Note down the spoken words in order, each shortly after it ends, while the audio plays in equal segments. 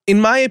In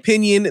my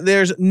opinion,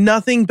 there's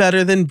nothing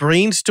better than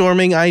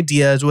brainstorming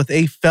ideas with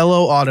a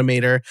fellow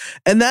automator,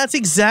 and that's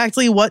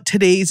exactly what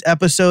today's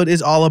episode is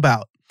all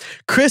about.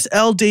 Chris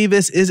L.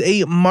 Davis is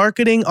a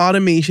marketing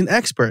automation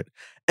expert,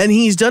 and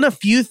he's done a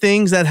few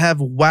things that have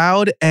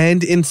wowed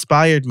and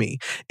inspired me.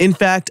 In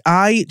fact,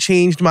 I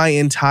changed my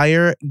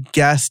entire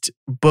guest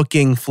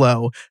booking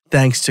flow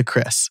thanks to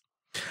Chris.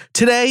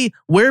 Today,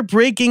 we're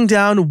breaking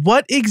down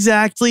what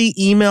exactly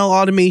email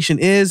automation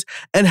is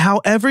and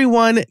how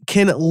everyone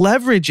can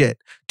leverage it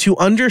to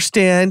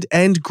understand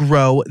and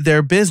grow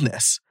their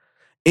business.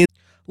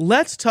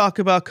 Let's talk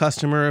about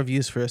customer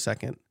reviews for a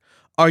second.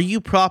 Are you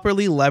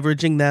properly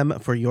leveraging them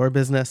for your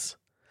business?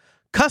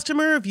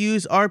 Customer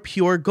reviews are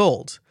pure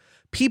gold.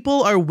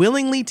 People are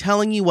willingly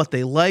telling you what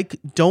they like,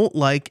 don't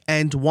like,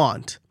 and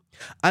want.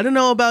 I don't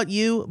know about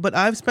you, but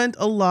I've spent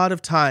a lot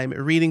of time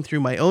reading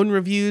through my own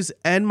reviews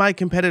and my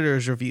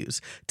competitors'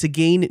 reviews to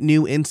gain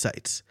new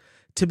insights.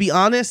 To be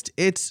honest,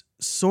 it's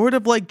sort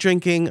of like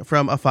drinking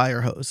from a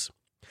fire hose.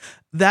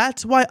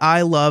 That's why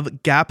I love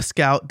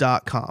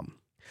GapScout.com.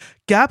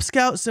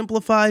 GapScout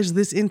simplifies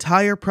this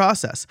entire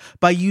process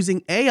by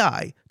using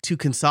AI to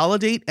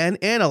consolidate and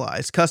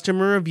analyze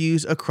customer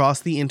reviews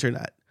across the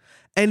internet.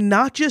 And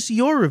not just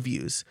your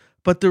reviews,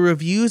 but the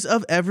reviews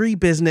of every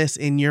business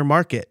in your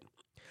market.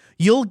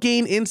 You'll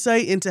gain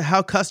insight into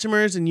how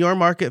customers in your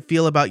market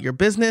feel about your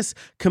business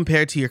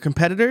compared to your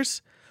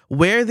competitors,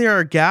 where there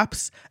are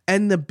gaps,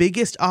 and the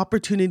biggest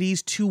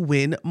opportunities to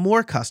win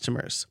more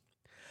customers.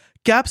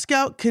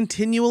 GapScout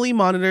continually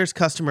monitors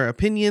customer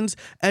opinions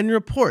and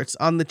reports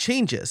on the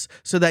changes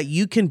so that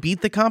you can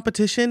beat the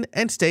competition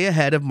and stay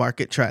ahead of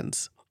market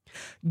trends.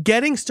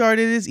 Getting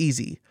started is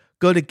easy.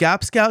 Go to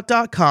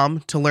GapScout.com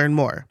to learn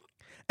more.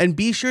 And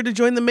be sure to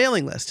join the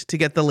mailing list to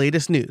get the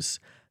latest news.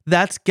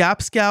 That's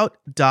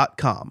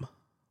GapScout.com.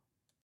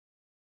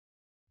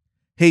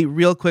 Hey,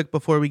 real quick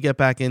before we get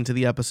back into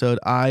the episode,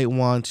 I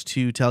want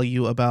to tell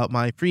you about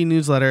my free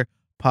newsletter,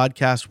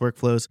 Podcast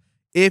Workflows.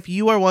 If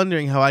you are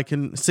wondering how I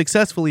can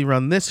successfully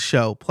run this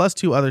show, plus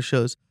 2 other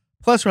shows,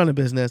 plus run a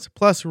business,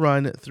 plus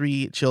run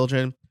 3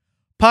 children,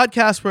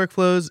 Podcast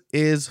Workflows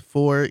is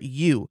for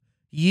you.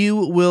 You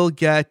will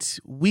get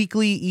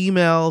weekly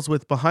emails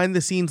with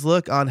behind-the-scenes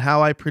look on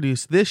how I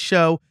produce this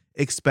show,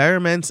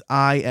 experiments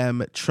I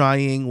am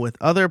trying with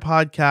other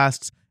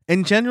podcasts,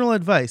 and general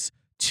advice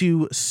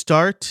to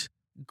start,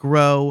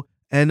 grow,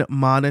 and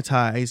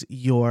monetize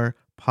your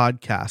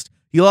podcast.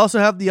 You'll also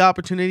have the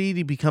opportunity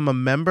to become a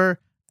member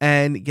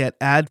and get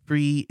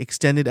ad-free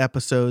extended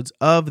episodes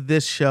of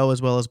this show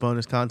as well as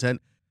bonus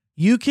content.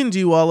 You can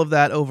do all of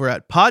that over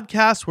at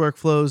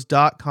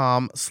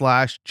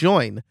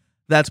podcastworkflows.com/join.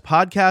 That's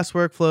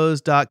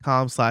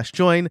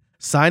podcastworkflows.com/join.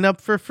 Sign up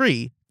for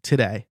free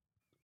today.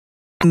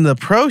 In the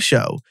Pro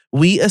Show,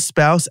 we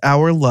espouse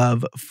our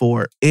love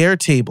for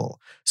Airtable.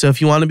 So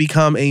if you want to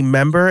become a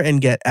member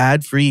and get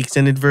ad-free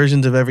extended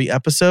versions of every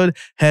episode,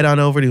 head on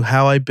over to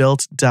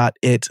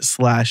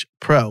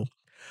howibuilt.it/pro.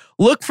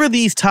 Look for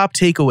these top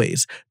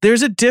takeaways.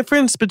 There's a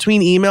difference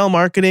between email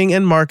marketing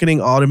and marketing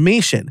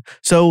automation.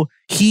 So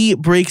he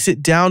breaks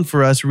it down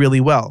for us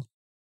really well.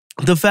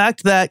 The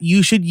fact that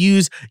you should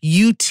use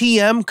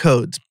UTM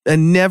codes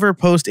and never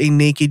post a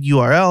naked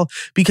URL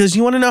because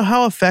you want to know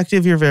how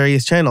effective your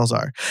various channels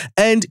are.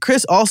 And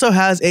Chris also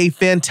has a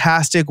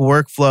fantastic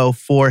workflow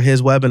for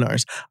his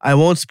webinars. I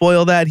won't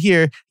spoil that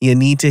here. You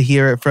need to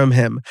hear it from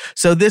him.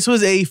 So this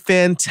was a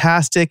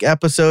fantastic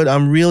episode.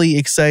 I'm really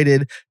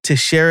excited to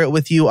share it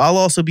with you. I'll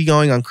also be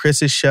going on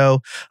Chris's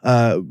show.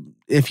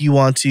 If you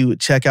want to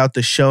check out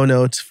the show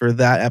notes for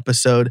that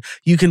episode,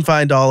 you can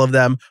find all of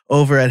them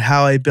over at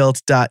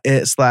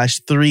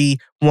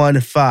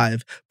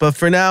howibuilt.it/315. But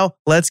for now,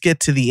 let's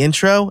get to the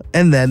intro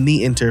and then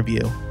the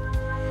interview.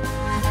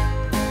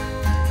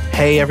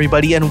 Hey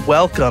everybody, and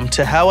welcome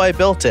to How I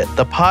Built It,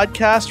 the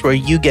podcast where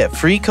you get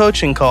free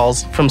coaching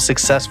calls from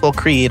successful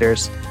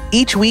creators.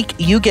 Each week,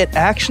 you get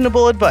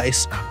actionable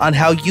advice on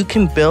how you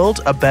can build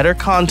a better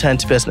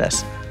content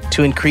business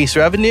to increase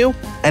revenue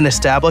and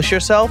establish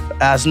yourself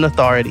as an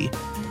authority.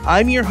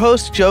 I'm your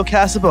host, Joe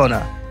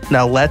Casabona.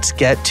 Now let's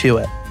get to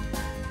it.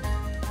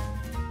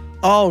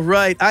 All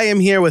right, I am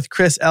here with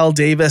Chris L.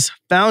 Davis,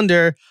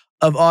 founder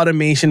of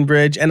Automation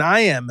Bridge, and I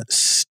am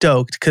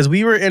stoked because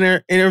we were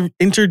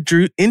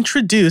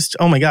introduced.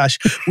 Oh my gosh,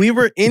 we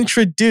were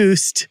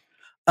introduced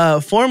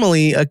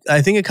formally,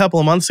 I think a couple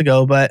of months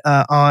ago, but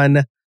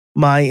on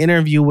my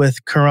interview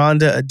with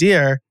Karanda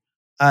Adir.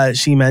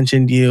 She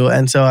mentioned you,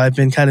 and so I've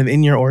been kind of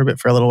in your orbit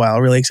for a little while.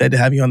 Really excited to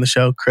have you on the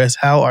show. Chris,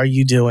 how are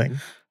you doing?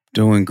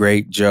 Doing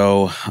great,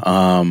 Joe.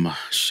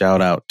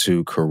 Shout out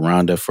to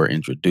Karanda for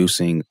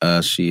introducing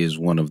us. She is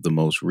one of the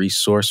most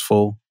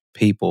resourceful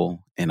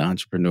people and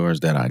entrepreneurs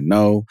that I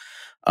know.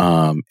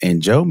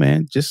 And Joe,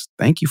 man, just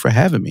thank you for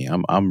having me.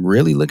 I'm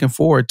really looking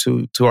forward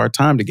to our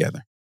time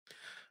together.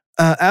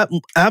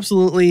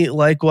 Absolutely.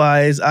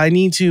 Likewise. I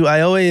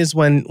always,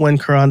 when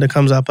Karanda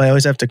comes up, I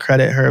always have to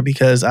credit her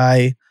because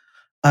I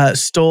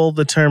stole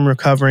the term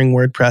recovering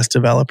WordPress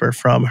developer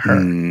from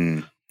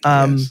her.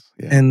 Yes,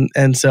 yeah.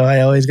 And so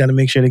I always got to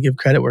make sure to give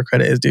credit where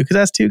credit is due because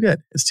that's too good.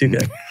 It's too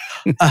good.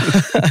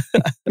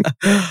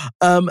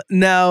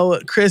 Now,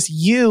 Chris,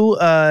 you,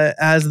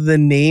 as the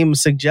name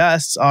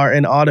suggests, are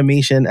an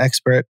automation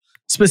expert,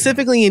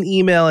 specifically in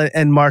email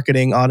and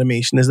marketing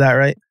automation. Is that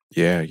right?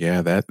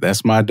 Yeah.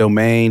 That's my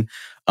domain.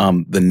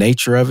 The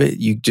nature of it,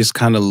 you just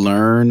kind of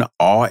learn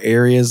all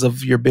areas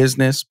of your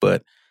business,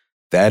 but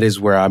that is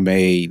where I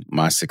made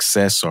my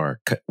success, or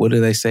what do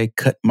they say?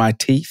 Cut my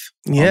teeth.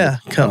 Yeah,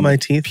 cut my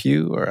teeth.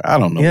 Pew, or I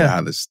don't know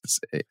how this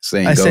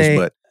saying goes,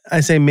 but I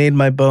say made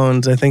my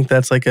bones. I think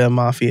that's like a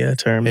mafia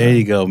term. There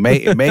you go.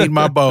 Made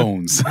my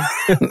bones.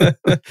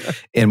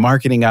 In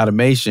marketing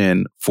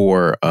automation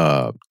for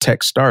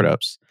tech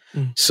startups.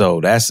 So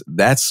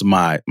that's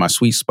my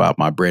sweet spot,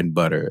 my bread and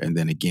butter. And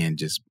then again,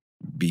 just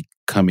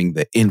becoming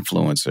the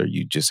influencer,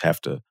 you just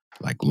have to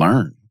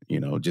learn,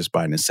 just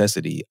by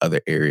necessity,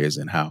 other areas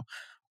and how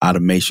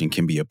automation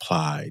can be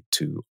applied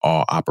to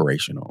all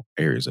operational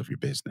areas of your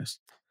business.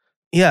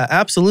 Yeah,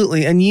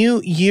 absolutely. And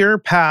your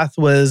path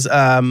was,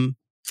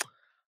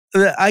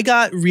 I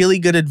got really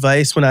good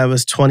advice when I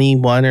was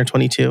 21 or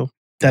 22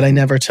 that I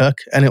never took.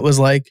 And it was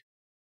like,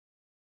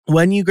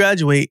 when you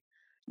graduate,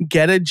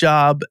 get a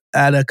job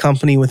at a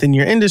company within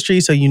your industry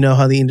so you know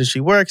how the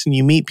industry works and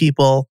you meet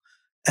people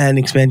and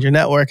expand your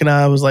network. And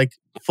I was like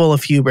full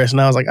of hubris.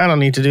 And I was like, I don't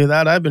need to do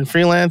that. I've been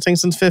freelancing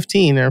since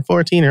 15 or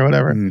 14 or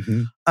whatever.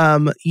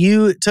 Mm-hmm.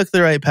 You took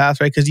the right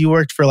path, right? Because you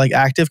worked for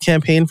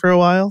ActiveCampaign for a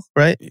while,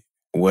 right?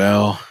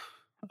 Well,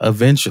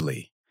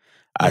 eventually.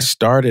 I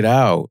started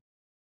out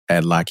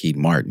at Lockheed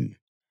Martin,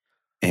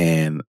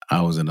 and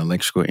I was an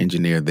electrical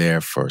engineer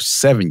there for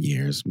 7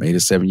 years, made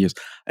it 7 years.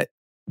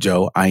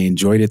 Joe, I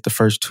enjoyed it the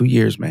first 2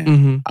 years, man.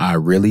 Mm-hmm. I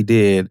really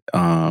did.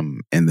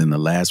 And then the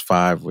last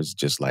 5 was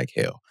just like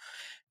hell.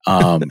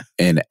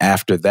 And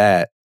after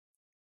that,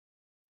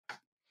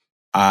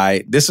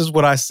 this is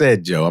what I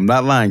said, Joe. I'm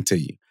not lying to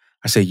you.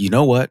 I said, you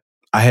know what?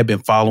 I had been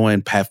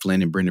following Pat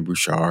Flynn and Brendan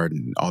Bouchard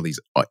and all these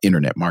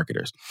internet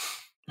marketers.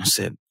 I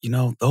said,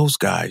 those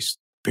guys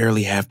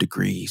barely have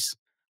degrees.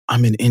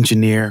 I'm an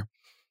engineer.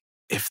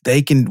 If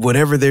they can,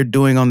 whatever they're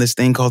doing on this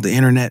thing called the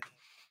internet,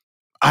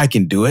 I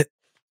can do it.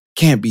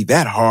 Can't be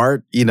that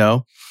hard,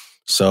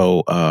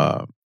 So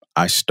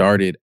I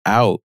started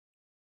out,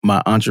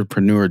 my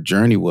entrepreneur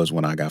journey was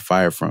when I got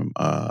fired from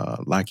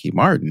Lockheed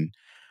Martin.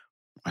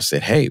 I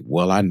said, hey,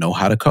 well, I know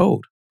how to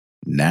code.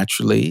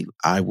 Naturally,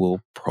 I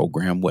will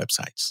program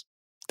websites.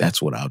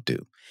 That's what I'll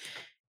do.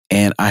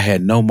 And I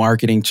had no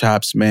marketing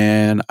chops,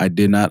 man. I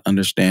did not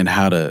understand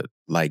how to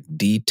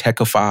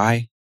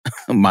de-techify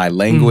my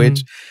language.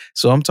 Mm-hmm.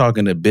 So I'm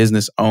talking to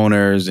business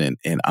owners and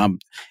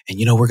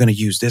we're going to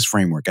use this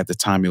framework. At the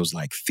time, it was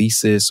like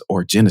Thesis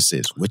or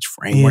Genesis. Which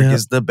framework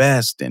is the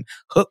best? And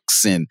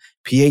hooks and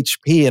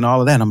PHP and all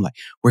of that. And I'm like,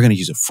 we're going to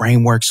use a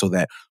framework so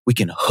that we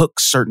can hook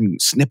certain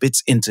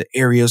snippets into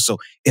areas so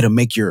it'll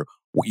make your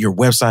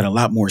website a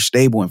lot more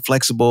stable and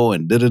flexible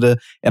and da-da-da.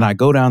 And I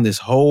go down this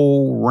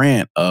whole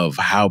rant of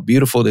how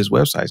beautiful this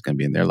website is going to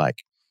be. And they're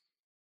like,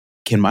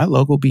 can my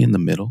logo be in the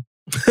middle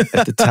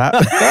at the top?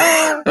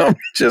 I'm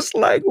just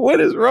like, what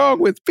is wrong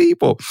with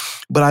people?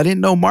 But I didn't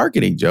know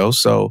marketing, Joe.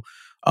 So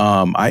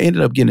I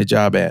ended up getting a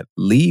job at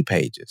Lead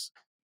Pages.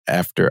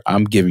 After,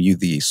 I'm giving you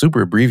the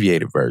super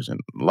abbreviated version,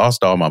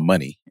 lost all my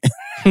money.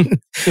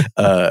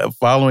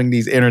 Following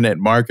these internet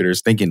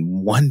marketers,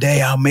 thinking one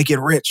day I'll make it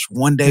rich.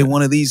 One day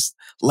one of these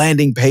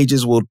landing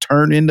pages will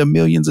turn into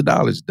millions of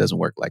dollars. It doesn't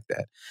work like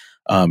that.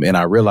 And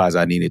I realized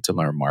I needed to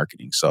learn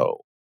marketing. So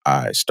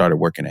I started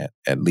working at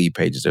Lead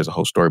Pages. There's a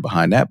whole story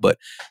behind that, but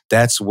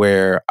that's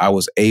where I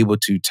was able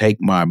to take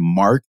my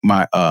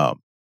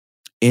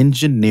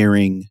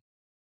engineering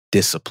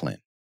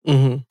discipline,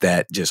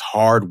 that just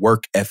hard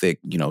work ethic,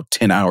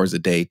 10 hours a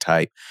day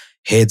type,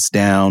 heads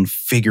down,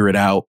 figure it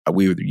out.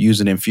 We were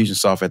using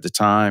Infusionsoft at the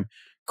time,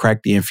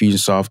 cracked the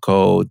Infusionsoft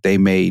code. They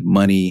made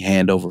money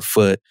hand over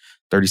foot,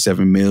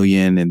 37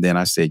 million. And then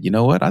I said, you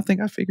know what? I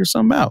think I figured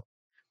something out.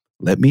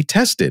 Let me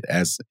test it,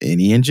 as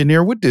any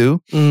engineer would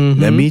do.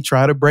 Let me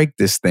try to break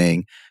this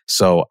thing.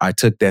 So I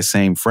took that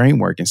same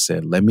framework and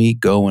said, let me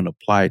go and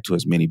apply it to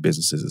as many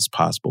businesses as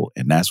possible.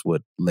 And that's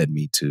what led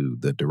me to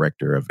the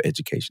director of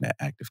education at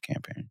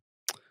ActiveCampaign.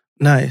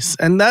 Nice.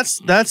 And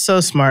that's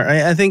so smart.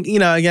 I think,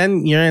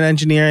 again, you're in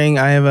engineering.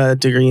 I have a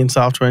degree in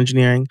software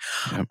engineering.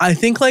 Yep. I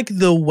think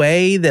the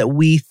way that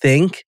we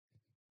think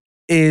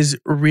is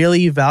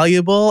really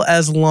valuable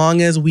as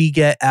long as we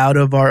get out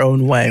of our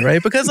own way,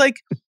 right? Because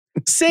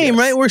same,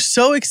 right? We're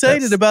so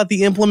excited about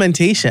the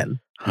implementation.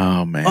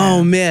 Oh,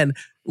 man.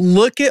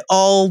 Look at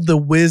all the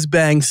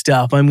whiz-bang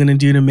stuff I'm going to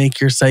do to make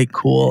your site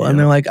cool. Yeah. And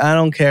they're like, I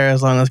don't care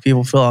as long as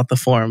people fill out the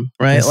form,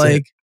 right?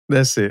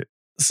 That's it.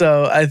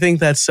 So I think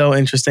that's so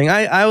interesting.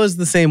 I was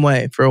the same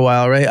way for a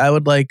while, right?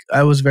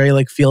 I was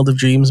very Field of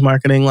Dreams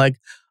marketing.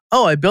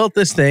 I built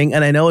this thing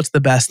and I know it's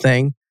the best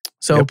thing.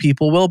 So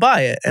people will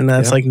buy it. And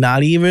that's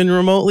not even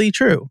remotely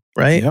true,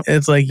 right? Yep.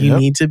 It's you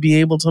need to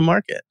be able to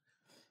market.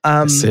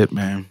 That's it,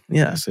 man.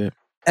 Yeah. That's it.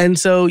 And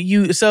so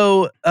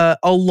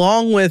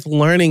along with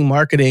learning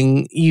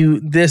marketing,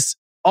 this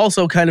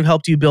also kind of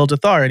helped you build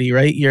authority,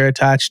 right? You're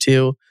attached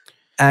to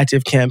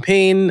Active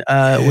Campaign,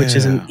 which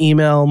is an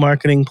email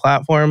marketing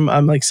platform.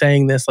 I'm like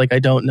saying this like I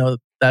don't know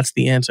that's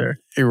the answer.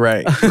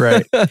 Right.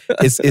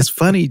 It's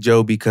funny,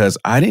 Joe, because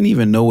I didn't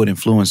even know what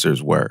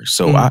influencers were.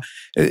 So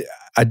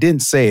I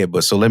didn't say it,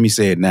 but so let me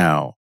say it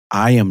now.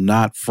 I am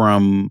not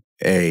from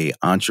a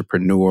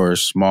entrepreneur,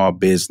 small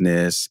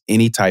business,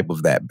 any type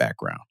of that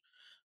background.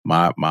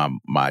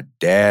 My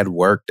dad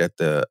worked at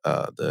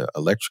the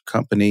electric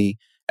company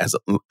as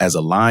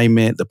a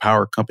lineman, the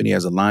power company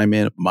as a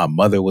lineman. My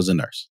mother was a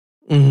nurse.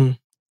 Mm-hmm.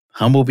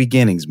 Humble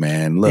beginnings,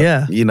 man. Look,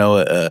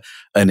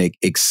 an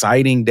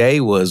exciting day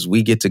was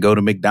we get to go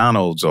to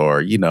McDonald's,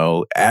 or,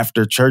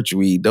 after church,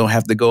 we don't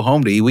have to go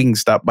home to eat. We can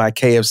stop by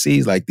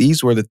KFC's. Like,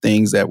 these were the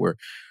things that were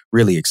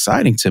really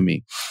exciting to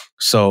me.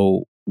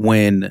 So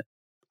when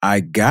I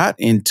got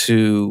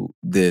into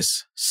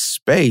this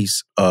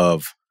space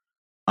of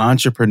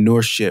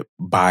entrepreneurship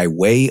by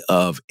way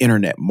of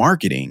internet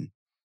marketing,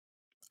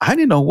 I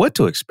didn't know what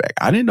to expect.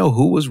 I didn't know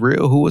who was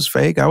real, who was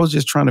fake. I was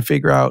just trying to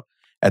figure out,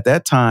 at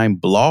that time,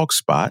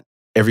 Blogspot.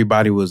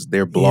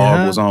 Their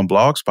blog was on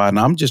Blogspot. And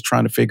I'm just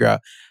trying to figure out,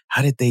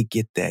 how did they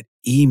get that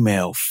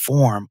email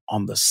form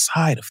on the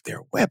side of their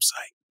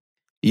website?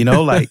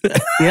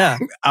 Yeah.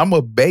 I'm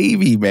a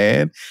baby,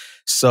 man.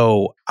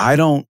 So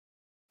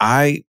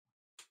I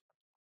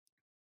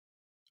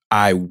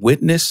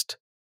witnessed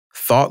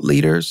thought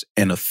leaders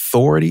and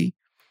authority,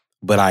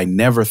 but I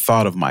never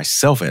thought of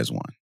myself as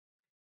one.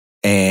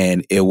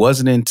 And it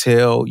wasn't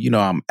until,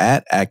 I'm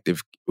at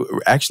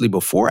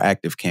before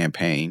Active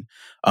Campaign,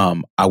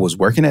 I was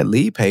working at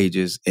Lead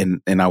Pages,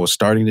 and I was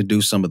starting to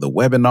do some of the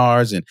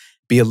webinars and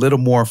be a little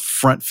more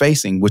front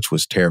facing, which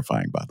was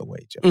terrifying, by the way,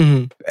 Joe.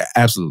 Mm-hmm.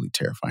 Absolutely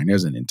terrifying.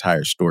 There's an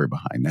entire story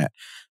behind that.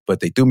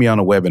 But they threw me on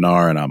a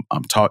webinar, and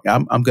I'm talking.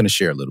 I'm going to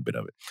share a little bit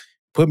of it.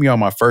 Put me on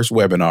my first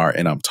webinar,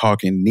 and I'm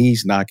talking,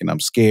 knees knocking. I'm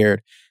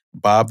scared.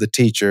 Bob, the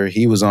teacher,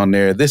 he was on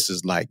there. This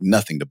is like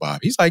nothing to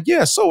Bob. He's like,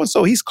 yeah,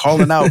 so-and-so. He's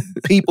calling out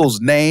people's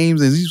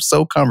names, and he's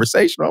so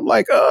conversational. I'm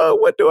like, oh,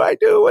 what do I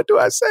do? What do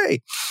I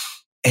say?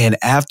 And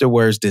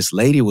afterwards, this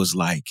lady was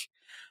like,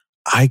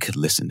 I could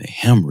listen to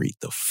him read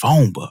the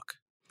phone book.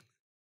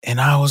 And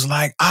I was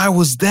like, I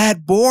was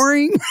that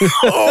boring?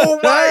 Oh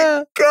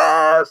my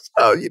gosh.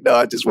 Oh,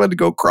 I just wanted to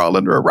go crawl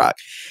under a rock.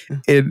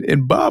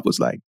 And Bob was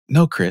like,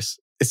 no, Chris,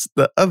 it's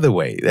the other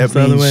way. That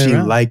means she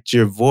liked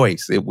your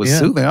voice. It was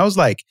soothing. I was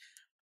like,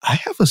 I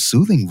have a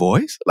soothing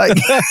voice? Like,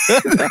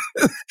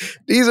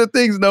 these are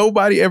things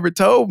nobody ever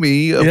told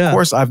me. Of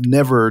course, I've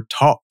never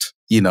talked,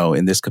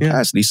 in this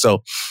capacity. Yeah.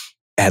 So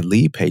at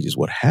Lead Pages,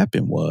 what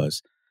happened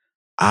was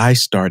I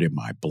started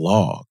my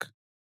blog,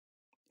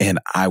 and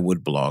I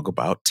would blog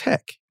about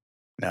tech.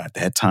 Now, at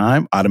that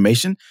time,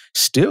 automation,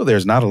 still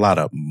there's not a lot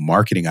of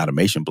marketing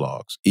automation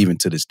blogs, even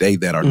to this day,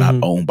 that are not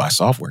owned by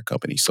software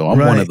companies. So I'm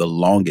one of the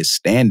longest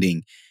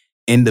standing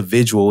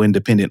individual,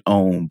 independent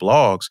owned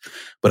blogs.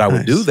 But I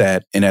would do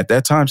that. And at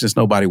that time, since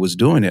nobody was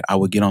doing it, I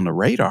would get on the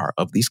radar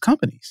of these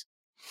companies.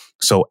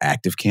 So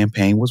Active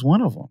Campaign was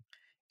one of them.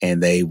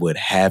 And they would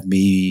have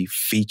me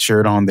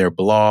featured on their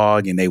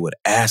blog, and they would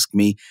ask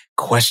me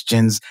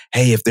questions.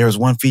 Hey, if there was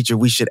one feature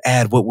we should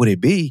add, what would it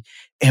be?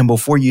 And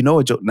before you know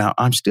it, now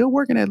I'm still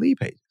working at Lead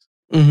Pages.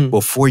 Mm-hmm.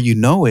 Before you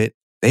know it,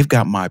 they've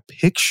got my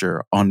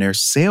picture on their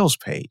sales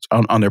page,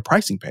 on their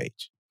pricing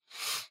page.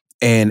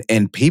 And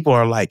people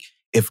are like,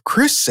 if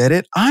Chris said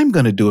it, I'm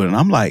going to do it. And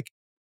I'm like,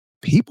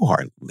 people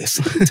are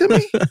listening to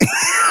me?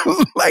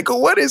 Like,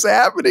 what is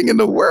happening in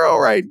the world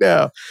right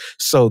now?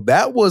 So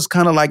that was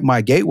kind of like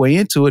my gateway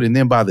into it. And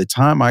then by the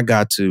time I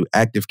got to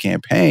Active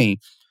Campaign,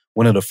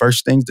 one of the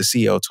first things the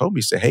CEO told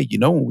me, said, hey,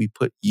 when we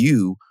put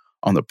you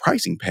on the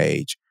pricing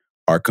page,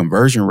 our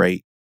conversion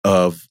rate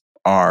shot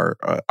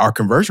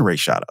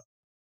up.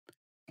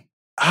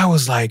 I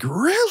was like,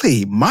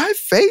 really? My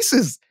face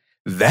is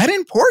that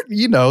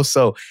important,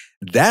 So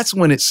that's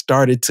when it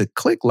started to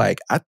click. Like,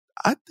 I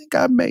think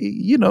I may,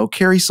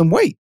 carry some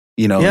weight,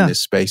 in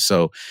this space.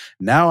 So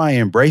now I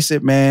embrace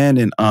it, man.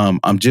 And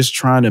I'm just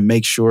trying to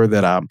make sure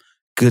that I'm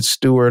good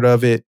steward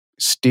of it,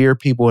 steer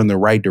people in the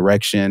right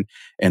direction.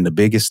 And the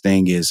biggest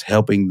thing is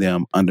helping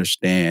them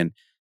understand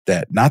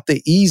that not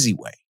the easy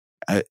way.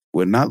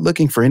 We're not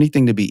looking for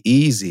anything to be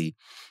easy,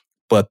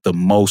 but the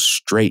most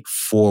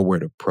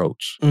straightforward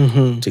approach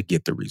to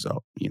get the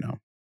result,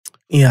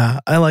 Yeah,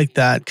 I like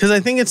that. Because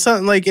I think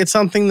it's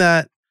something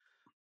that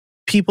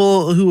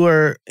people who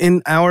are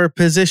in our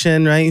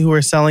position, right, who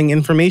are selling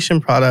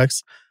information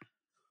products,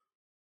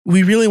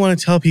 we really want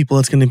to tell people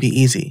it's going to be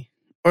easy.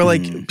 Or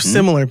like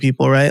similar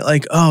people, right?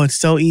 Like, oh, it's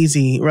so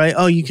easy, right?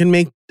 Oh, you can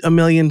make $1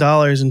 million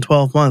in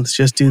 12 months.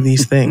 Just do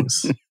these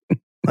things.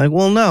 Like,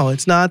 well, no,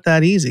 it's not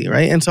that easy,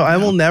 right? And so I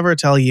will never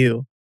tell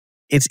you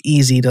it's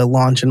easy to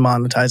launch and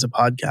monetize a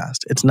podcast.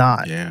 It's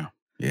not. Yeah.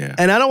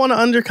 And I don't want to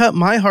undercut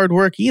my hard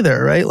work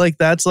either, right? Like,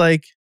 that's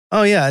like,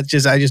 oh yeah, I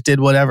just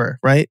did whatever,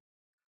 right?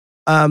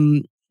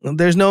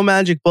 There's no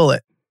magic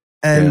bullet,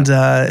 and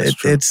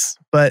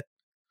but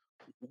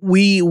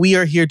we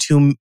are here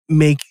to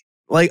make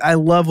like, I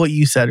love what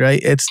you said, right?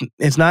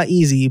 It's not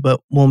easy,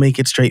 but we'll make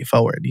it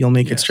straightforward. You'll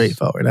make it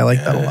straightforward. I like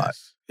that a lot.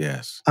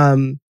 Yes.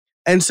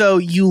 And so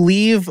you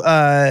leave,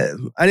 I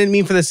didn't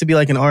mean for this to be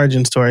like an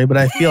origin story, but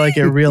I feel like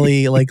it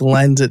really like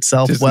lends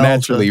itself Just well.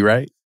 naturally,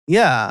 right?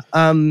 Yeah.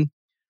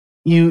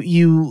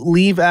 You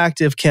leave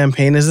Active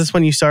Campaign. Is this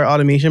when you start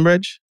Automation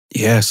Bridge?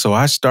 Yeah. So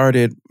I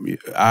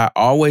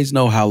always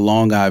know how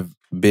long I've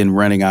been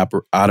running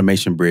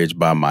Automation Bridge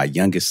by my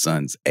youngest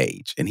son's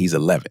age, and he's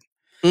 11.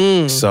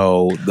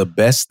 So the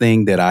best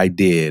thing that I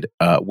did,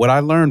 what I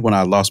learned when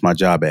I lost my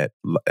job at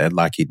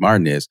Lockheed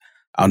Martin is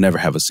I'll never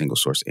have a single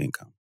source of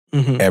income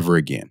ever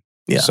again.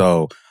 Yeah.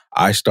 So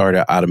I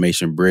started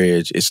Automation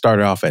Bridge. It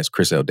started off as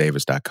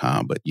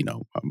chrisldavis.com, but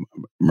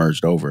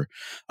merged over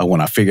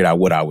when I figured out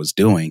what I was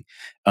doing.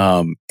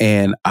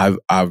 And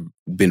I've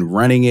been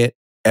running it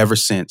ever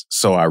since.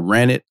 So I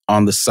ran it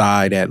on the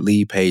side at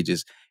Lead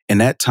Pages.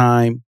 And that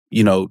time,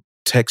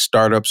 tech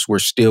startups were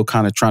still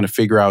kind of trying to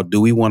figure out, do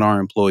we want our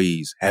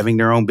employees having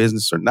their own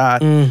business or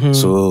not?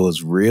 So it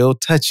was real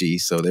touchy.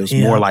 So there was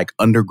more like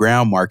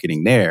underground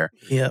marketing there.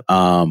 Yep.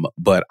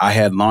 But I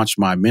had launched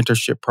my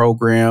mentorship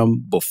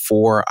program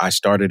before I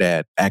started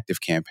at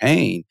Active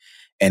Campaign,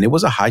 and it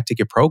was a high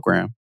ticket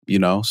program,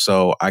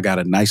 so I got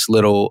a nice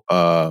little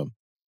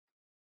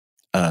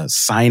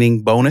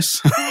signing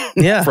bonus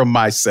from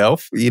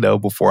myself,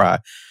 before I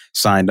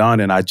signed on,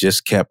 and I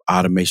just kept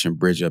Automation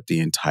Bridge up the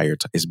entire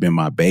time. It's been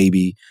my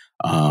baby.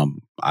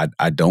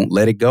 I don't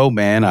let it go,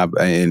 man.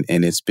 And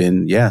it's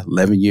been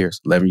 11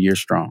 years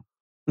strong.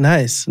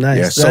 Nice.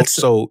 Yeah.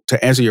 So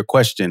to answer your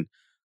question,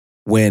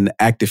 when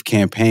Active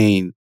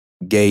Campaign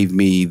gave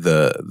me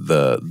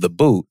the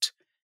boot,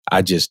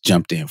 I just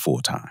jumped in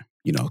full time.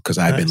 Because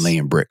I've been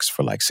laying bricks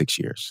for like 6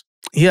 years.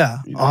 Yeah,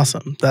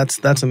 awesome.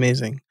 That's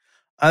amazing.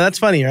 That's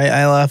funny, right?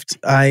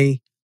 I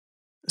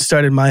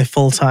started my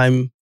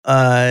full-time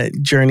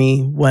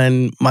journey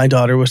when my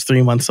daughter was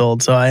 3 months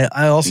old. So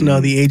I also know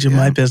the age of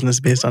my business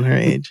based on her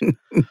age.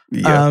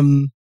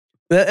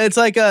 It's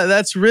like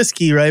that's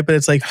risky, right? But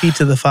it's like feet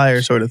to the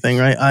fire sort of thing,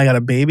 right? I got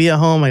a baby at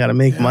home. I got to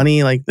make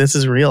money. Like this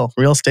is real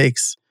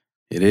stakes.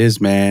 It is,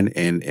 man.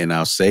 And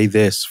I'll say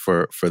this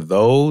for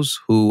those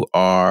who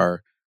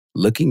are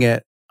looking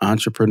at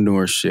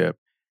entrepreneurship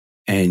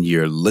and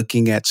you're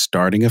looking at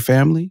starting a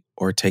family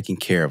or taking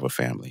care of a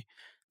family,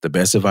 the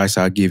best advice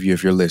I'll give you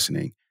if you're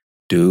listening,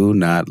 do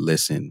not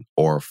listen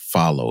or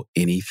follow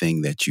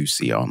anything that you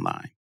see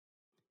online.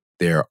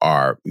 There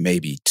are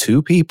maybe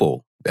 2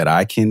 people that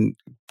I can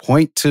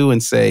point to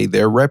and say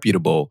they're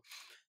reputable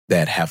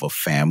that have a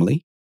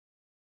family,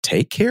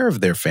 take care of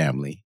their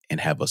family, and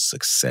have a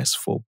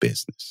successful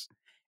business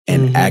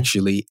and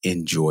actually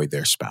enjoy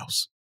their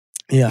spouse.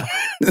 Yeah.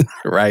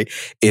 Right?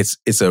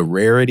 It's a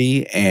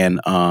rarity, and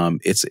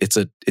it's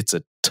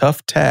a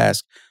tough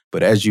task.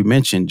 But as you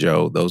mentioned,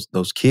 Joe,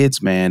 those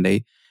kids, man,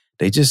 they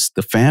just,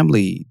 the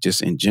family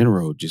just in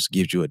general just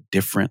gives you a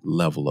different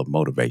level of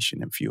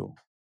motivation and fuel.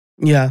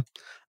 Yeah.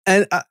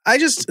 And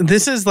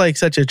this is like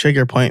such a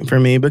trigger point for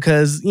me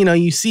because,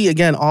 you see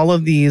again, all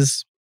of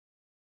these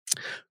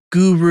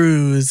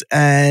gurus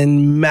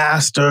and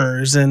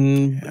masters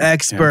and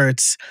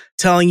experts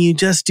telling you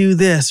just do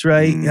this,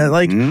 right?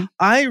 Like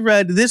I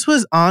read, this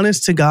was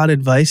honest to God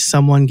advice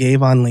someone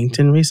gave on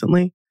LinkedIn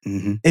recently.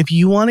 If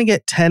you want to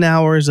get 10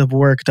 hours of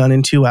work done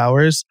in 2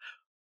 hours,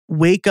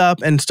 wake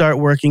up and start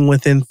working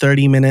within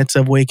 30 minutes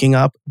of waking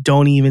up.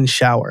 Don't even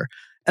shower.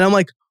 And I'm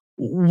like,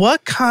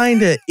 what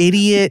kind of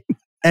idiot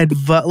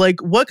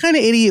what kind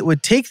of idiot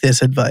would take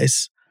this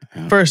advice?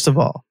 First of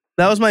all,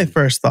 that was my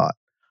first thought.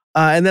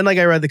 And then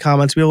I read the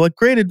comments, people were like,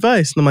 great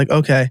advice. And I'm like,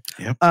 okay.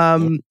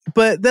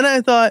 But then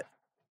I thought,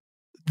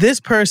 this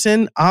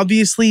person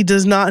obviously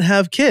does not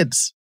have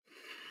kids.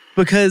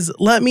 Because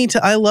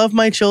I love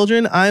my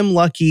children. I'm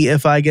lucky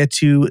if I get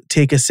to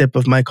take a sip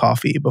of my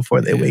coffee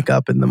before they wake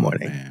up in the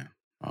morning.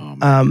 Oh,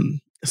 man.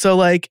 So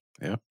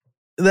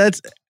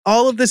that's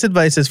all of this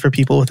advice is for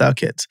people without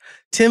kids.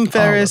 Tim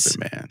Ferriss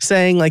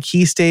saying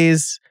he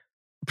stays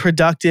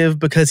productive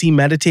because he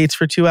meditates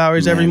for 2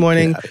 hours every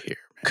morning.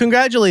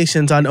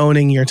 Congratulations on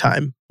owning your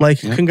time.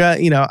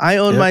 I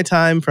own my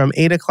time from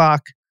 8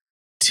 o'clock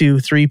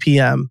to 3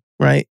 p.m.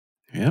 Right.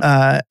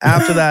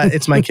 After that,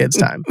 it's my kids'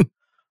 time.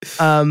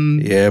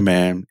 Yeah,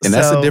 man. And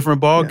that's a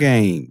different ball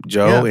game,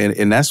 Joe. Yeah.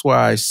 And that's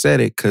why I said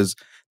it, because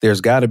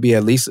there's got to be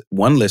at least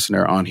one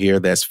listener on here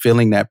that's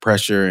feeling that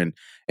pressure.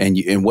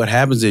 And what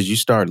happens is you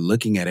start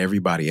looking at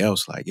everybody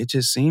else like, it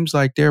just seems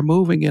like they're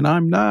moving and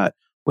I'm not.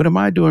 What am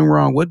I doing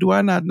wrong? What do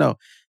I not know?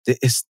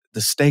 The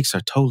stakes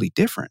are totally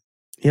different.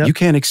 Yep. You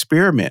can't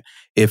experiment.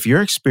 If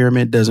your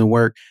experiment doesn't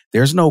work,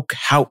 there's no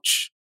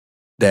couch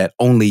that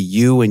only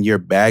you and your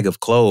bag of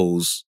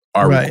clothes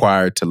are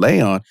required to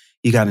lay on.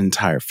 You got an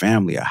entire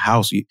family, a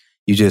house.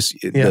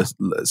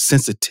 The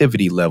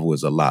sensitivity level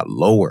is a lot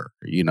lower,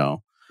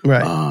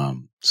 Right.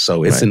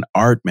 So it's an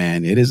art,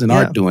 man. It is an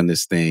art doing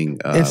this thing.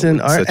 It's an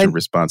art. Such a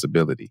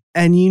responsibility.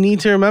 And you need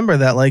to remember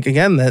that,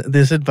 again, that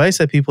this advice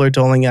that people are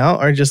doling out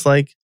are just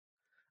look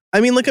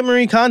at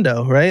Marie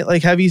Kondo, right?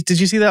 Did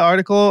you see that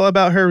article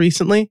about her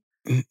recently?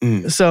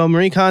 Mm-mm. So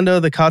Marie Kondo,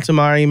 the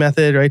Katamari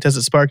method, right? Does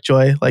it spark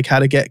joy? Like how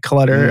to get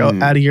clutter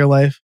out of your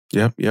life.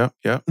 Yep.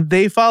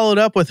 They followed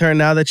up with her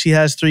now that she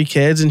has 3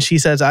 kids, and she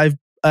says, I've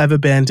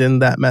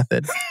abandoned that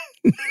method.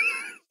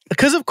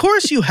 Because of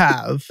course you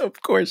have.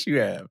 Of course you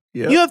have.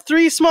 Yep. You have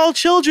 3 small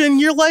children.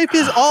 Your life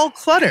is all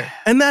clutter,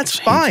 and that's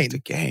fine. The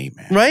game,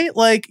 man. Right?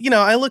 Like,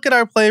 I look at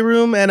our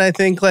playroom and I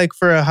think like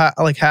for a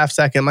half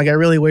second, like I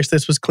really wish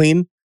this was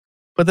clean.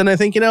 But then I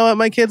think, you know what?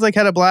 My kids like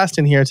had a blast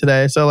in here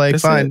today. So like,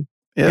 That's fine.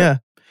 Yeah.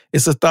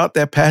 It's a thought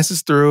that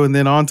passes through and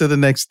then on to the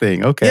next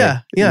thing. Okay.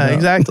 Yeah,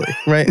 exactly.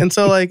 Right. And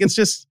so like, it's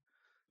just,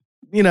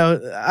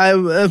 I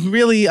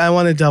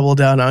want to double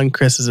down on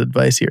Chris's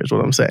advice here is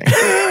what I'm saying.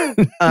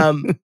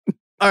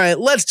 All right,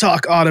 let's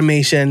talk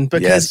automation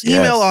because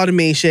email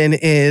automation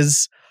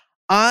is,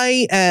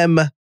 I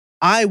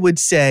would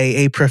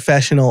say, a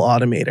professional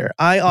automator.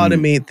 I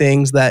automate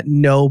things that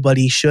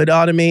nobody should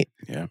automate.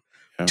 Yeah.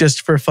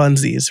 Just for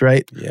funsies,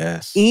 right?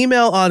 Yes.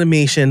 Email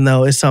automation,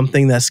 though, is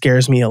something that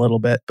scares me a little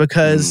bit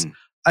because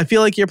I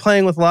feel like you're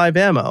playing with live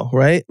ammo,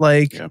 right?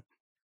 Like,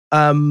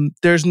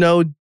 there's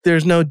no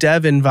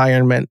dev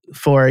environment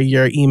for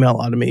your email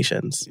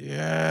automations.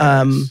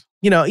 Yes.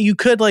 You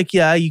could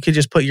you could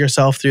just put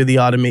yourself through the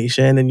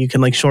automation and you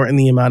can like shorten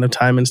the amount of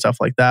time and stuff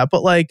like that.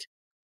 But like,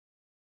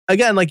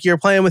 again, like you're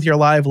playing with your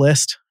live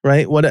list,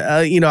 right? What,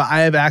 I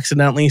have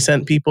accidentally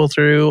sent people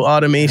through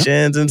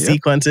automations and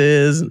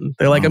sequences and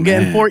they're like, I'm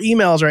getting 4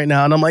 emails right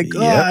now. And I'm like,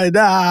 God,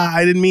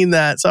 I didn't mean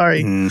that.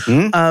 Sorry.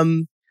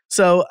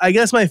 So I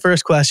guess my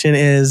first question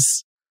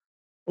is,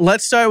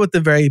 let's start with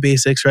the very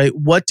basics, right?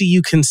 What do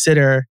you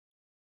consider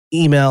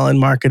email and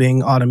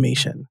marketing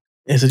automation?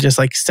 Is it just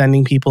like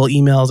sending people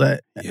emails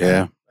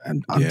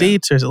on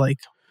dates, or is it like,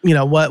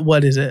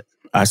 what is it?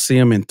 I see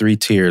them in 3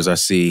 tiers. I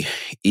see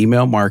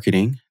email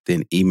marketing,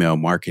 then email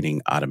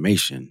marketing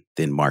automation,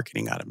 then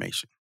marketing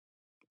automation.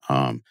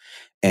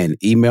 And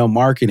email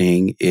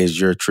marketing is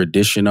your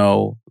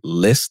traditional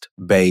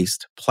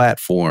list-based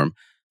platform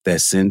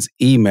that sends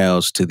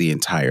emails to the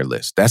entire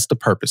list. That's the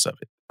purpose of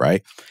it,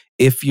 right?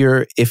 If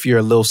you're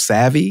a little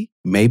savvy,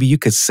 maybe you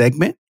could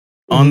segment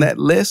on that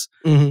list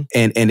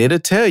and it'll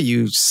tell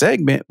you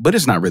segment, but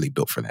it's not really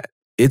built for that.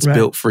 It's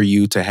built for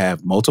you to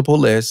have multiple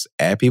lists,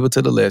 add people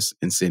to the list,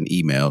 and send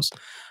emails.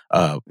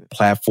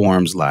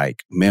 Platforms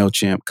like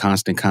MailChimp,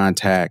 Constant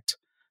Contact.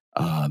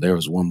 There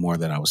was one more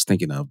that I was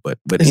thinking of, but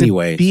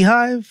anyway.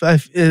 Beehive?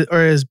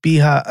 Or is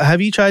Beehive?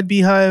 Have you tried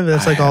Beehive?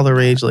 That's like all the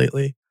rage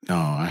lately. No,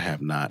 I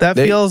have not. That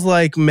feels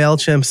like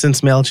MailChimp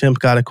since MailChimp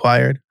got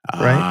acquired,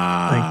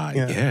 right?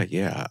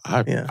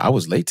 I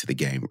was late to the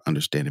game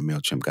understanding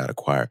MailChimp got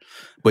acquired.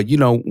 But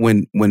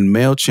when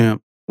MailChimp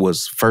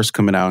was first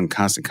coming out in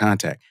Constant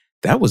Contact,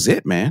 that was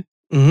it, man.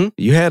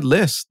 You had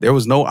lists. There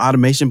was no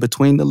automation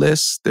between the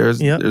lists. There's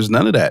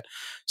none of that.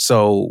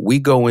 So we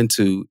go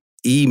into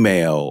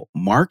email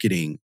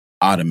marketing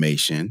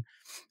automation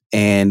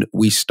and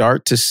we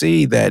start to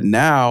see that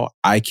now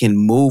I can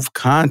move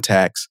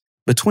contacts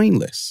between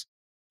lists.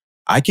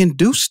 I can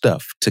do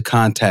stuff to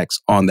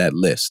contacts on that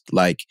list.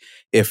 Like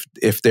if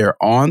they're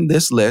on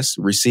this list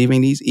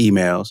receiving these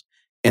emails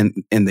and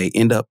they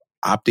end up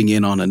opting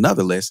in on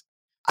another list,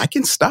 I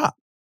can stop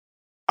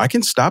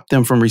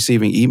them from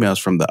receiving emails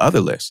from the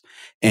other list.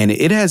 And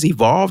it has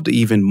evolved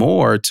even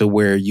more to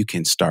where you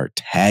can start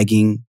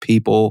tagging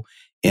people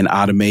in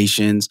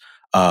automations.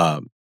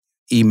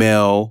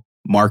 Email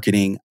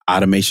marketing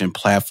automation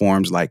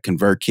platforms like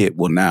ConvertKit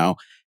will now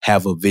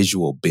have a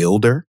visual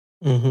builder.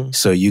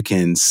 So you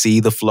can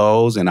see the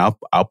flows, and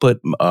I'll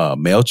put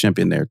MailChimp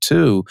in there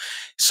too.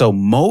 So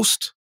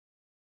most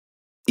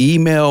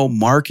email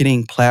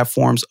marketing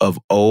platforms of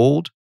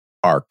old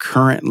are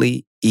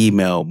currently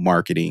email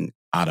marketing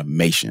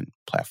automation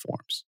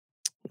platforms.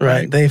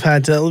 Right. They've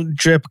had to,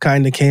 Drip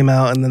kind of came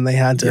out and then they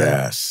had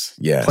to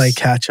play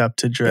catch up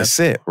to Drip. That's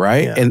it,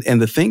 right? Yeah.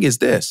 And the thing is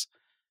this,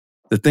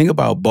 the thing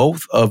about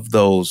both of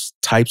those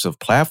types of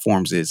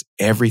platforms is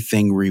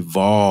everything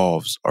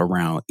revolves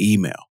around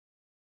email.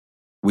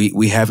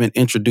 We haven't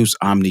introduced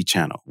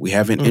omni-channel. We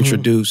haven't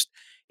introduced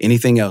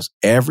anything else.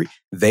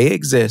 They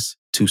exist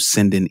to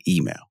send an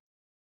email.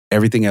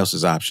 Everything else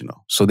is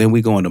optional. So then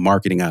we go into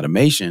marketing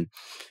automation.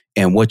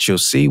 And what you'll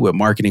see with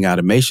marketing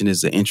automation is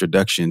the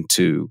introduction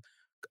to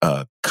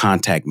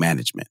contact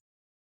management,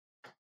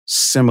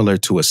 similar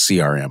to a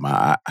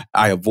CRM.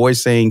 I avoid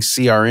saying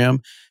CRM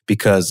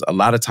because a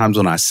lot of times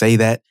when I say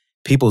that,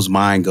 people's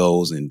mind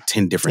goes in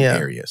 10 different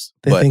areas.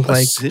 They think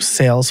like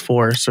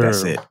Salesforce or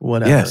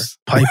whatever,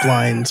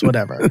 pipelines,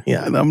 whatever.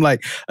 Yeah. And I'm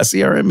like, a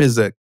CRM is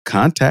a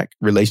contact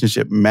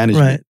relationship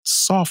management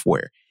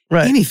software.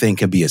 Right. Anything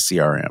can be a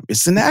CRM.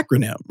 It's an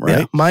acronym, right?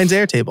 Yeah. Mine's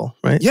Airtable,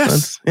 right?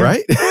 Yes,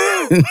 right?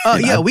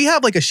 We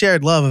have like a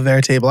shared love of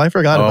Airtable. I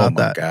forgot about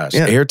that. Oh my gosh.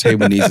 Yeah.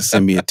 Airtable needs to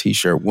send me a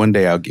t-shirt. One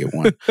day I'll get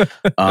one.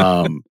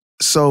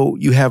 So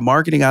you have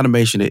marketing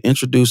automation. It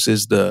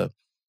introduces the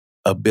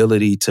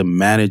ability to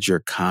manage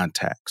your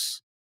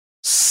contacts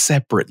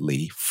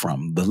separately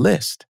from the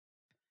list.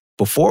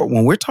 Before,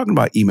 when we're talking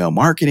about email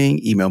marketing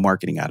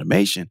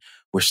automation,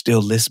 we're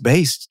still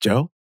list-based,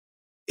 Joe.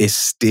 it's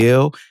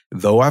still,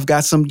 though I've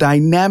got some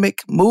dynamic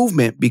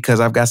movement because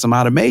I've got some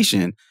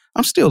automation,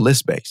 I'm still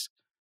list-based.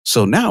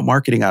 So now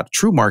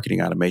true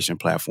marketing automation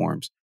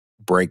platforms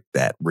break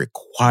that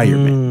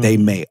requirement. They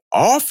may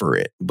offer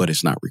it, but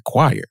it's not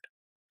required.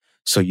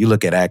 So you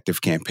look at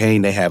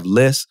ActiveCampaign, they have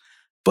lists,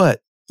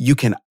 but you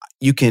can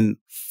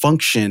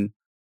function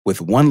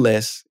with one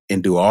list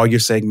and do all your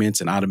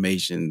segments and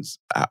automations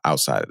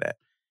outside of that.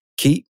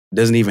 Keap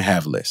doesn't even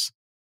have lists.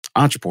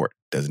 Ontraport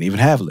doesn't even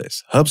have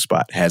lists.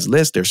 HubSpot has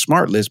lists. They're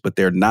smart lists, but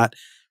they're not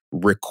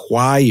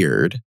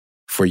required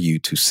for you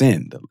to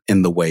send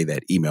in the way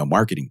that email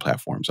marketing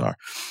platforms are.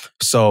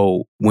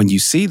 So when you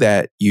see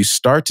that, you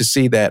start to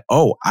see that,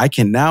 oh, I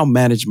can now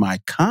manage my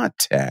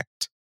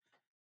contact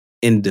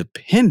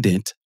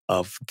independent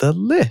of the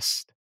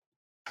list.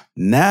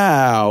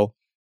 Now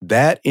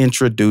that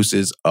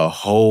introduces a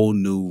whole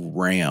new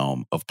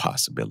realm of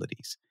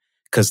possibilities,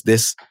 because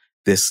this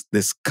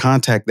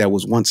contact that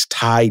was once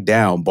tied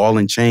down, ball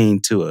and chain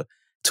to a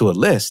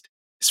list,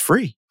 is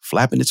free,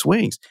 flapping its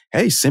wings.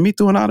 Hey, send me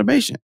through an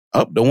automation.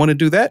 Oh, don't want to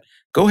do that?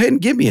 Go ahead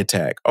and give me a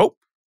tag. Oh,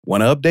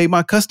 want to update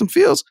my custom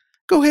fields?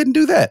 Go ahead and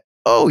do that.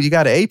 Oh, you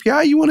got an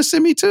API you want to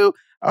send me to?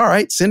 All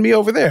right, send me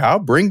over there. I'll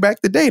bring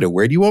back the data.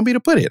 Where do you want me to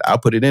put it? I'll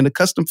put it in a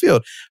custom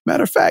field.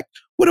 Matter of fact,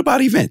 what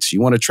about events?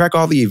 You want to track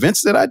all the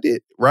events that I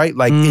did, right?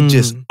 Like it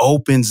just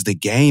opens the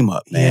game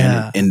up, man.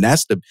 Yeah. And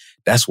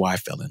that's why I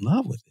fell in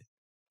love with it,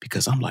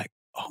 because I'm like,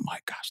 oh my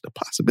gosh, the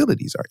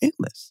possibilities are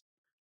endless,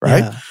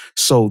 right? Yeah.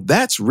 So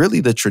that's really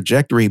the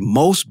trajectory.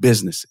 Most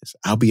businesses,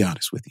 I'll be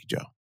honest with you,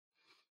 Joe,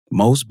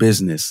 most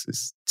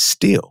businesses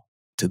still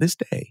to this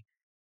day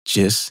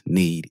just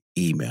need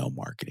email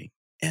marketing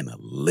and a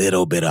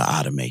little bit of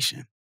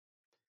automation.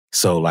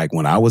 So like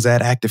when I was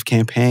at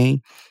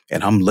ActiveCampaign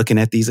and I'm looking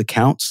at these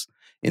accounts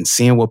and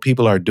seeing what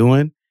people are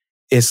doing,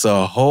 it's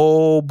a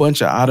whole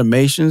bunch of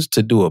automations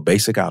to do a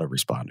basic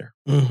autoresponder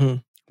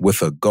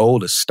with a goal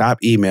to stop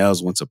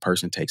emails once a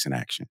person takes an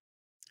action.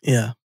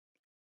 Yeah.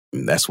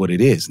 And that's what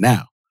it is.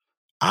 Now,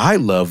 I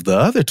love the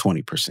other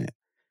 20%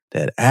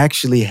 that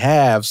actually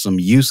have some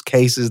use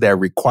cases that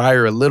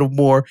require a little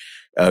more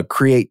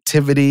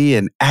creativity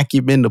and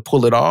acumen to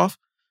pull it off.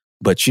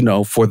 But,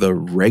 for the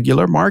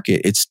regular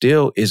market, it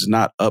still is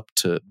not up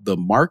to the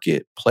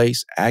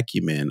marketplace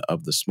acumen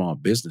of the small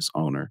business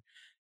owner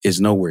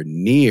is nowhere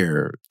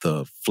near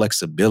the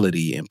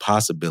flexibility and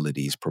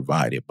possibilities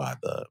provided by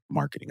the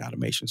marketing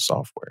automation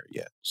software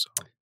yet.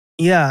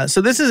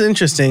 So this is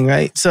interesting,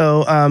 right?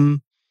 So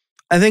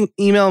I think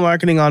email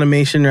marketing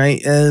automation, right,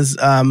 is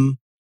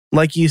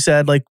like you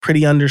said, like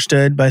pretty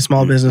understood by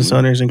small business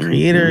owners and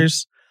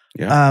creators.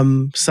 Yeah.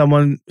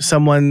 Someone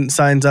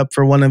signs up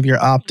for one of your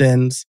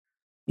opt-ins.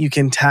 You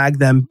can tag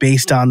them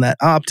based on that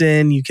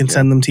opt-in. You can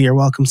send them to your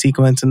welcome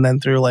sequence and then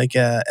through like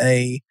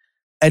a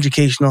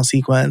educational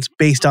sequence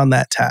based on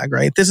that tag,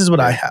 right? This is what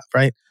I have,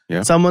 right?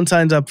 Yeah. Someone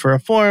signs up for a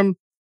form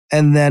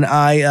and then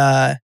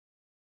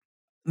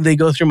they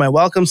go through my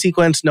welcome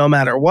sequence no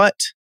matter what.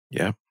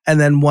 Yeah. And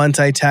then once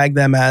I tag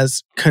them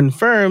as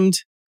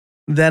confirmed,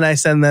 then I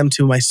send them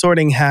to my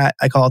sorting hat.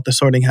 I call it the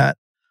sorting hat.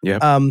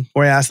 Yeah.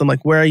 Where I ask them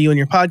like, where are you in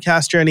your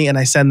podcast journey? And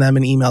I send them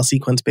an email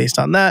sequence based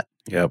on that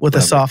with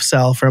a soft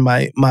sell for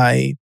my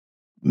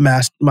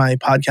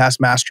podcast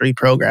mastery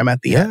program at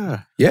the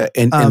end. Yeah.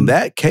 And in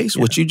that case,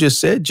 what you just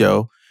said,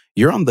 Joe,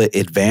 you're on the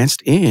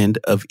advanced end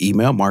of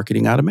email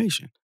marketing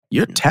automation.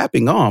 You're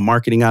tapping on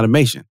marketing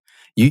automation.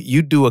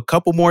 You do a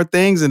couple more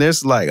things and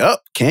it's like, oh,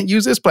 can't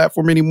use this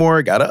platform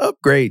anymore. Got to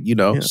upgrade,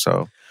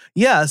 so.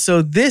 Yeah.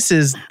 So this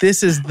is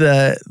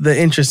the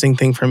interesting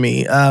thing for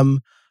me.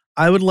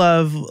 I would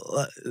love,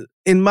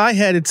 in my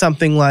head, it's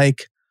something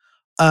like,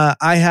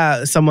 I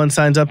have someone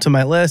signs up to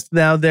my list.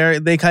 Now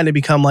they kind of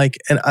become like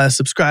a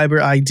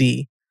subscriber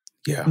ID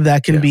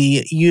that can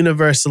be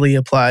universally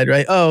applied,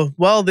 right? Oh,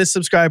 well, this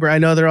subscriber, I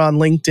know they're on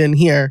LinkedIn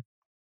here.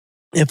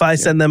 If I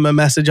send them a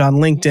message on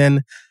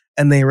LinkedIn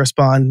and they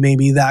respond,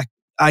 maybe that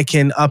I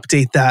can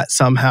update that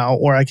somehow,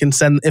 or I can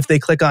send, if they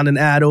click on an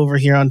ad over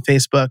here on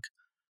Facebook,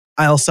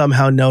 I'll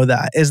somehow know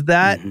that. Is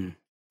that,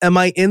 am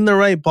I in the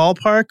right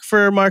ballpark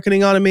for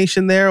marketing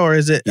automation there, or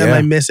is it, am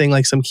I missing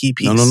like some key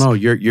piece? No.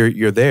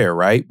 You're there,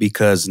 right?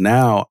 Because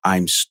now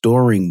I'm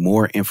storing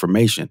more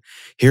information.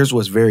 Here's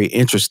what's very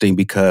interesting,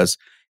 because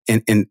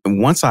and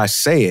once I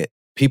say it,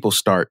 people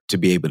start to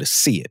be able to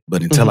see it.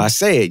 But until I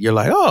say it, you're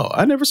like, oh,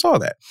 I never saw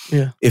that.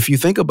 Yeah. If you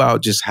think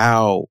about just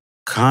how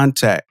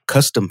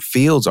custom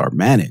fields are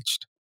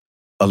managed,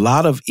 a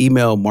lot of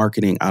email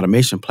marketing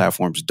automation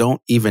platforms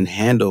don't even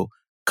handle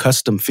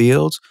custom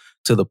fields,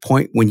 to the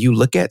point when you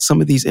look at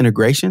some of these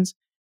integrations,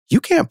 you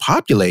can't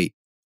populate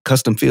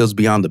custom fields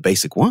beyond the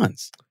basic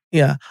ones.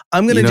 Yeah.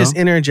 I'm going to just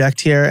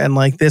interject here. And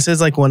like, this is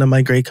like one of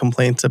my great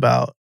complaints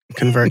about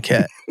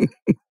ConvertKit,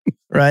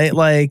 right?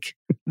 Like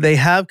they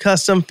have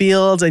custom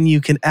fields and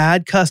you can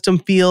add custom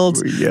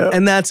fields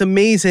and that's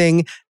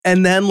amazing.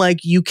 And then like,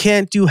 you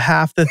can't do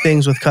half the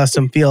things with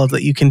custom fields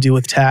that you can do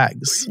with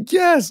tags.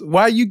 Yes.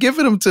 Why are you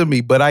giving them to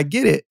me? But I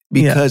get it,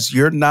 because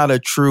you're not a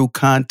true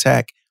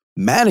contact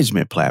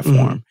management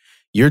platform.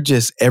 You're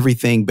just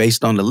everything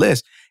based on the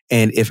list.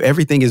 And if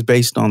everything is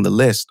based on the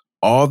list,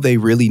 all they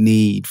really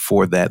need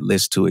for that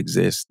list to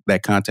exist,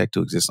 that contact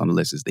to exist on the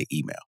list, is the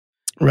email.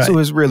 Right. So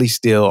it's really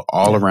still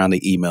all around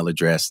the email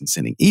address and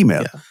sending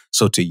email. Yeah.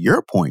 So to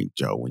your point,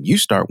 Joe, when you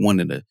start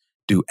wanting to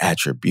do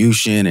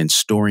attribution and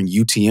storing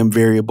UTM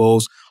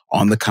variables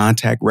on the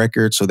contact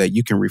record so that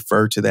you can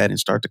refer to that and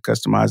start to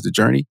customize the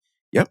journey,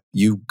 yep,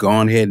 you've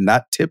gone ahead,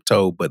 not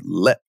tiptoe, but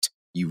leapt.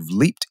 You've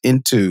leaped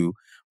into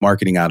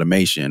marketing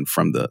automation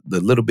from the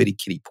little bitty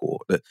kiddie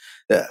pool.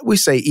 We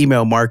say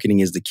email marketing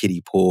is the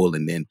kiddie pool,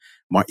 and then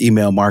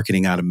email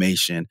marketing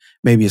automation,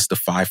 maybe it's the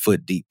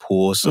 5-foot deep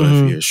pool. So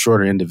if you're a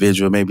shorter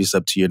individual, maybe it's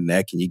up to your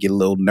neck and you get a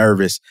little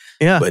nervous.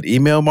 Yeah. But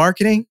email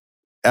marketing,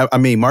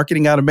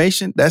 marketing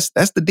automation, that's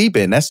the deep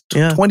end. That's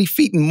 20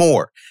 feet and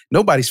more.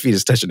 Nobody's feet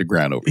is touching the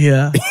ground over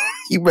here. Yeah.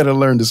 You better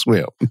learn to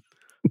swim.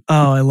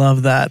 Oh, I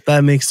love that.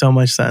 That makes so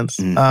much sense.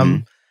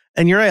 Mhm.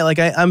 And you're right. Like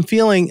I'm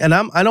feeling, and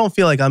I don't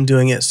feel like I'm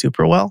doing it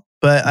super well,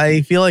 but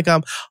I feel like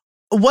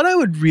what I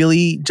would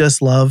really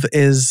just love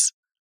is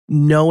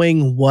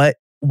knowing what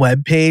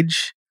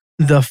webpage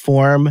the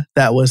form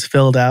that was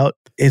filled out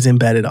is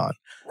embedded on.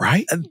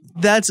 Right.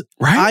 That's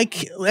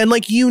right. And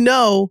like,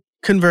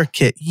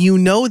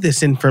 ConvertKit,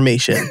 this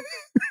information.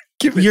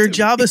 Your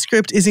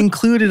JavaScript is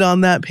included on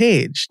that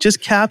page.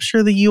 Just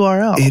capture the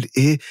URL.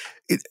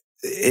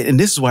 And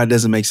this is why it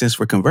doesn't make sense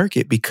for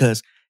ConvertKit,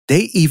 because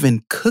they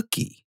even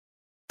cookie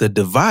the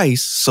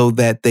device so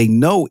that they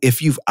know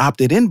if you've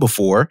opted in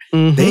before.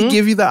 They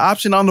give you the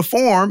option on the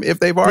form, if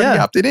they've already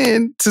opted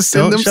in, to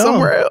send them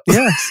somewhere else.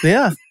 Yes,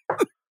 yeah.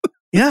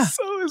 Yeah.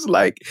 So it's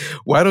like,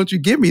 why don't you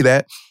give me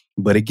that?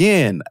 But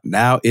again,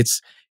 now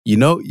it's, you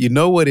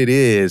know what it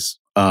is.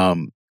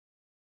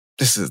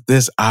 This is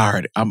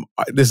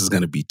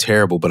going to be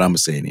terrible, but I'm going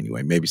to say it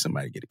anyway. Maybe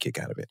somebody get a kick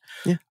out of it.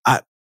 Yeah.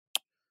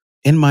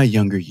 In my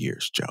younger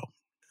years, Joe,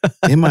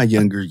 I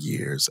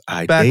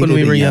back when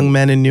we were young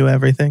men and knew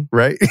everything.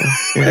 Right?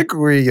 Yeah. Back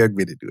when we were young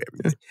men and knew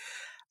everything.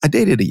 I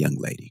dated a young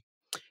lady.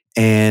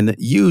 And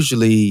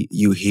usually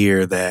you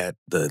hear that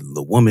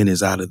the woman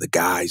is out of the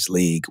guy's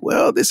league.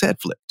 Well, this had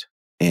flipped.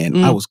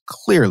 And I was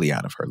clearly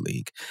out of her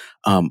league.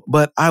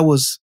 But I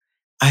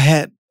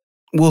had,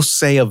 we'll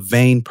say, a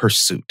vain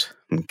pursuit.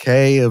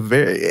 Okay.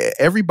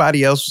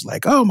 Everybody else was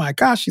like, oh my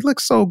gosh, she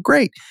looks so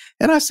great.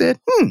 And I said,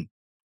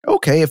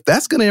 okay, if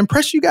that's going to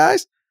impress you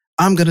guys,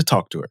 I'm going to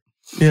talk to her.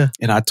 Yeah.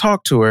 And I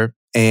talked to her,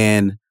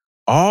 and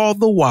all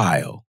the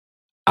while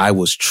I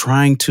was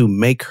trying to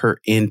make her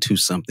into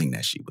something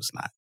that she was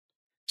not.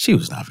 She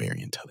was not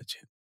very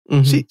intelligent.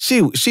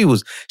 Mm-hmm.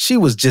 She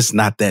was just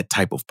not that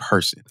type of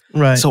person.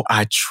 Right. So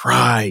I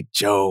tried,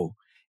 Joe,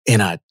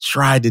 and I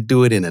tried to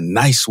do it in a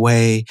nice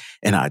way.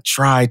 And I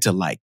tried to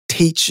like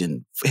teach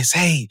and say,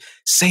 hey,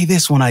 say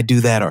this when I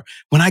do that, or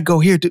when I go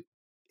here,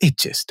 it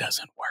just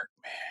doesn't work,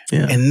 man.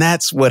 Yeah. And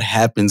that's what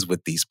happens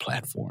with these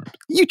platforms.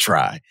 You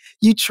try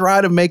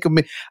to make them.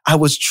 I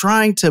was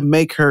trying to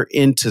make her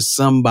into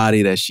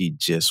somebody that she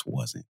just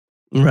wasn't.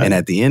 Right. And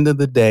at the end of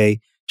the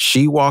day,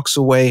 she walks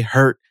away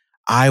hurt.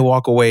 I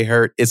walk away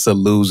hurt. It's a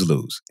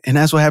lose-lose. And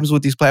that's what happens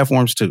with these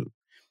platforms too.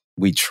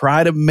 We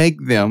try to make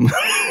them.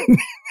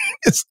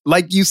 It's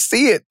like you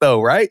see it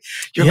though, right?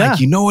 You're like,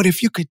 you know what?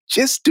 If you could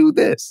just do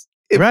this,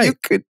 if you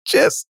could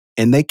just,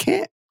 and they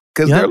can't.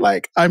 Because they're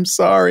like, I'm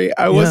sorry,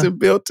 I wasn't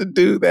built to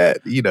do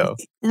that,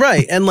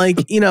 Right. And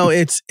like,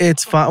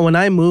 it's fun. When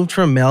I moved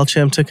from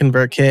MailChimp to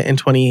ConvertKit in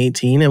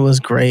 2018, it was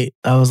great.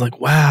 I was like,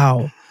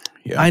 wow,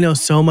 I know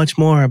so much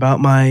more about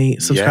my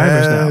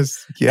subscribers now.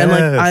 Yes. And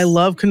like, I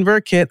love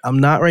ConvertKit. I'm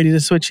not ready to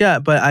switch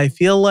yet, but I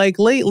feel like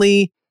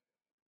lately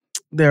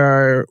there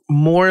are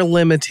more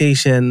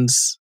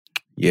limitations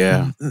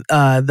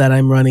that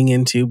I'm running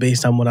into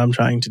based on what I'm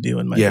trying to do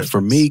in my business.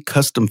 For me,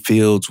 custom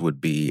fields would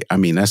be,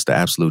 that's the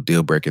absolute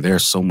deal breaker.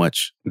 There's so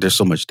much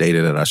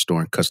data that I store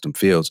in custom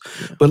fields.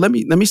 Yeah. But let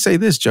me say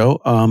this, Joe.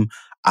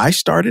 I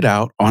started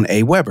out on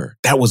Aweber.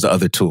 That was the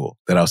other tool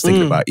that I was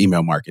thinking about,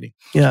 email marketing.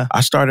 Yeah.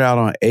 I started out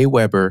on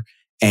Aweber,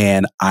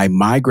 and I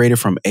migrated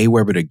from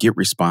Aweber to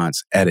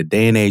GetResponse at a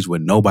day and age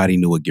when nobody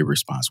knew what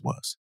GetResponse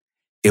was.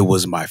 It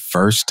was my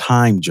first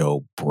time,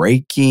 Joe,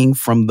 breaking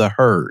from the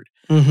herd.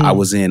 Mm-hmm. I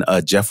was in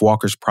Jeff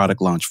Walker's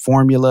product launch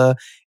formula,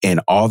 and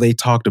all they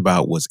talked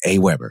about was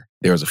Aweber.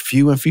 There was a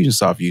few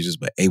Infusionsoft users,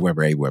 but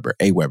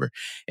Aweber.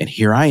 And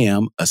here I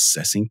am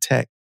assessing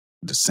tech,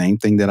 the same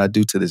thing that I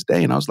do to this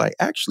day. And I was like,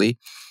 actually,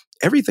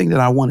 everything that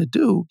I want to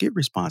do,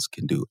 GetResponse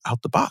can do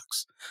out the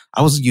box.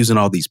 I was using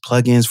all these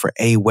plugins for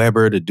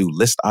Aweber to do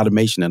list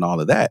automation and all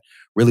of that.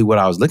 Really what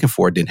I was looking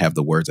for, didn't have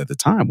the words at the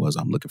time, was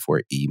I'm looking for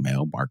an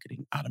email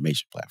marketing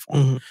automation platform.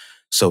 Mm-hmm.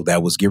 So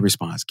that was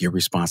GetResponse.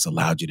 GetResponse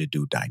allowed you to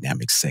do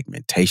dynamic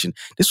segmentation.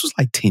 This was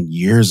like 10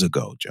 years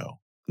ago, Joe.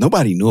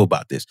 Nobody knew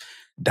about this.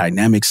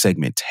 Dynamic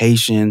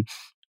segmentation,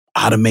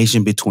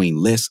 automation between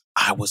lists.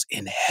 I was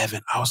in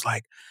heaven. I was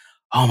like,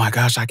 oh my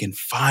gosh, I can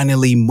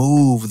finally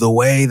move the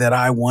way that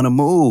I want to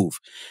move.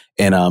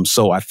 And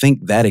so I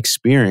think that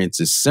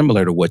experience is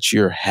similar to what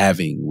you're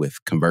having with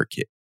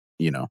ConvertKit,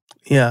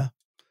 Yeah.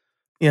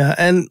 Yeah,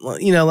 and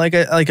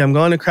I'm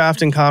going to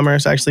Craft and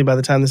Commerce actually by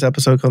the time this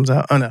episode comes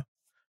out. Oh no.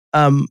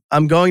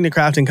 I'm going to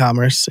Craft and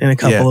Commerce in a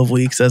couple of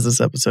weeks as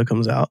this episode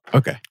comes out.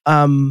 Okay.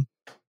 But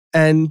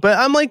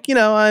I'm like,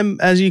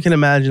 I'm, as you can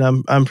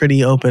imagine, I'm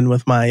pretty open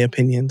with my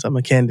opinions. I'm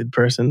a candid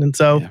person. And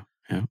so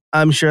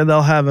I'm sure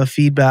they'll have a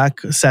feedback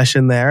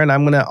session there, and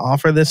I'm going to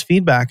offer this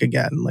feedback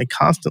again, like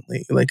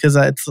constantly, like, cause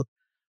it's,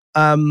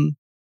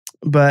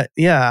 but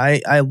yeah,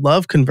 I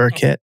love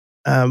ConvertKit.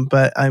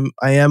 But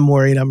I am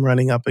worried I'm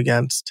running up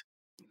against.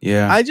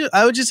 Yeah.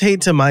 I would just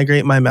hate to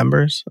migrate my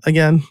members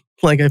again.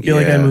 Like I feel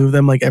like I move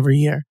them like every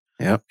year.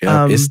 Yep.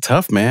 It's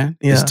tough, man.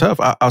 Yeah. It's tough.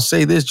 I'll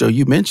say this, Joe,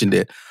 you mentioned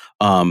it.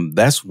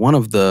 That's one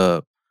of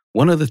the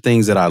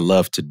things that I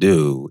love to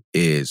do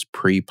is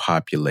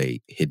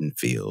pre-populate hidden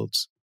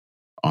fields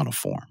on a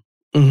form.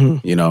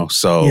 Mm-hmm.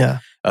 So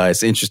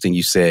it's interesting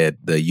you said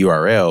the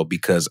URL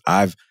because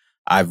I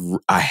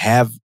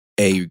have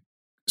a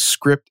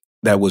script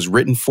that was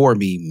written for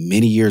me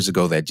many years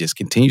ago that just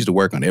continues to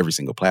work on every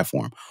single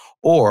platform.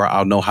 Or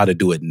I'll know how to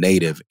do it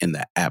native in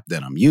the app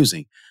that I'm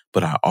using.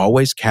 But I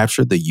always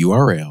capture the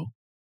URL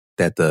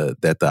that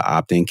the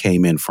opt-in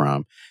came in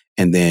from.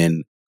 And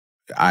then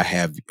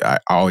I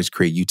always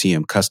create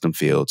UTM custom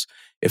fields.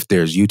 If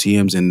there's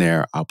UTMs in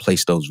there, I'll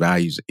place those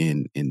values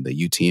in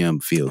the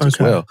UTM fields as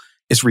well.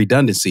 It's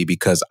redundancy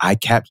because I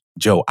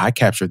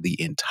captured the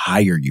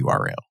entire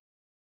URL.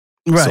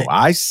 Right. So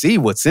I see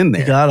what's in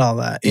there. You got all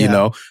that.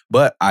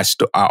 But I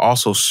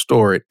also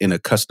store it in a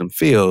custom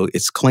field.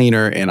 It's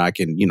cleaner and I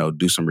can,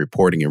 do some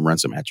reporting and run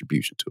some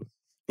attribution to it.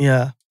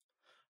 Yeah.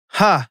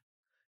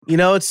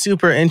 What's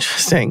super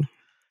interesting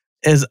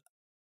is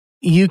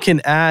you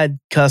can add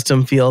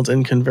custom fields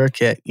in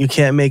ConvertKit. You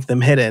can't make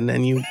them hidden,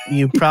 and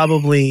you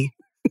probably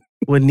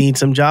would need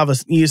some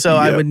JavaScript.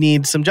 I would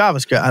need some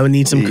JavaScript. I would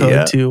need some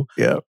code to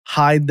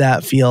hide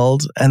that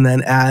field and then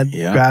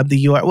grab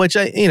the URL, which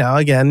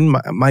again,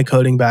 my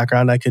coding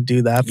background, I could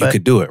do that. You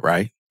could do it,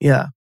 right?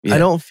 Yeah. I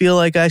don't feel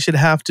like I should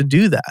have to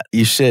do that.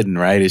 You shouldn't,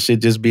 right? It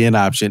should just be an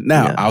option.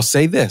 Now, I'll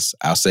say this.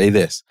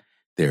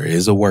 There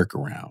is a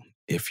workaround.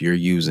 If you're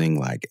using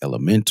like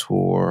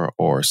Elementor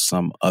or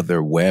some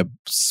other web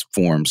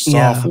form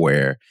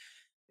software,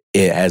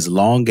 as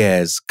long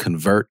as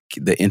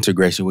the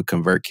integration with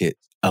ConvertKit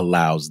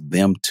allows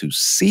them to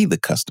see the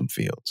custom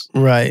fields,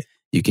 right?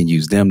 You can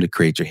use them to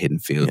create your hidden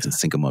fields and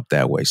sync them up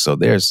that way. So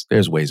there's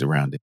ways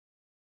around it.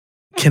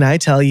 Can I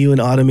tell you an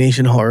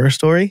automation horror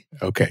story?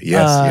 Okay.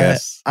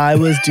 Yes. I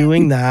was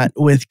doing that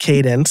with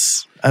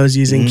Cadence. I was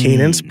using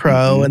Cadence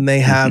Pro, and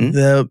they have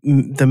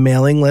the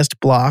mailing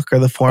list block or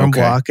the form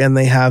block, and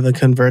they have a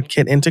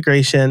ConvertKit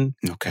integration.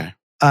 Okay.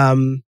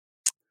 Or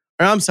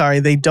I'm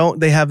sorry, they don't.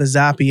 They have a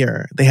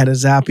Zapier. They had a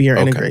Zapier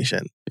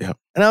integration. Yeah.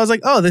 And I was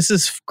like, oh, this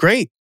is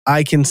great.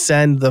 I can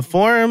send the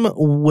form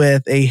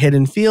with a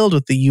hidden field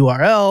with the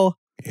URL.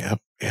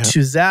 To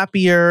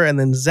Zapier, and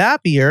then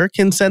Zapier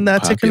can send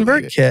that to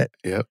ConvertKit.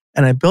 Yep.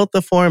 And I built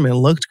the form, and it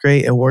looked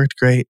great. It worked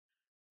great.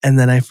 And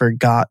then I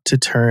forgot to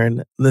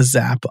turn the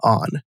Zap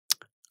on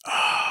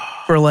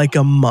for like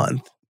a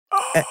month.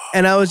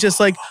 And I was just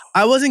like,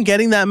 I wasn't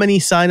getting that many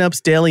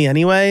signups daily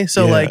anyway.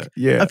 So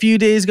a few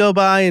days go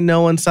by and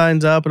no one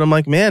signs up. And I'm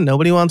like, man,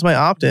 nobody wants my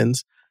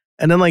opt-ins.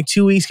 And then like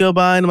 2 weeks go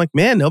by and I'm like,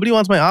 man, nobody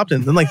wants my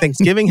opt-ins. Then like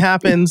Thanksgiving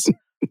happens.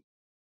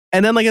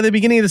 And then like at the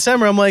beginning of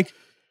December, I'm like,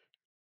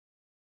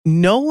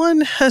 no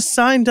one has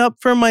signed up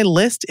for my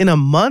list in a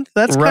month.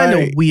 That's kind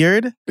of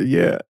weird.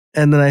 Yeah.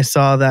 And then I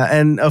saw that.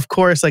 And of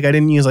course, like I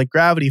didn't use like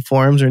Gravity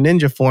Forms or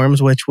Ninja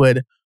Forms, which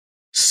would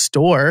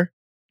store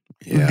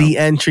the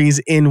entries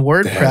in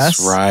WordPress.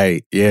 That's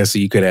right. Yeah. So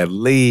you could at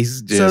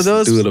least just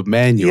do it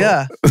manual.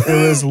 Yeah.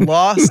 It was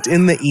lost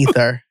in the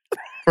ether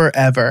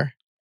forever.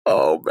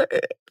 Oh, man.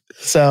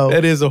 So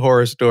that is a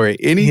horror story.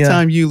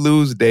 Anytime you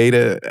lose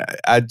data,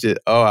 I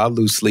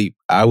lose sleep.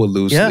 I would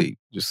lose sleep.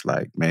 Just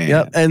like, man.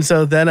 Yep. And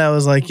so then I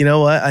was like, you know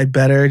what?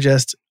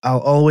 I'll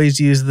always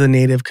use the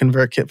native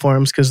ConvertKit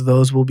forms because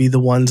those will be the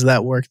ones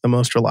that work the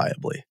most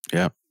reliably.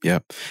 Yep.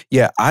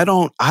 Yeah. I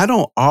don't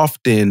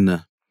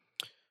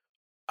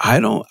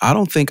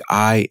think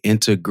I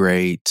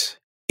integrate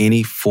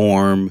any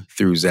form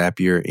through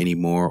Zapier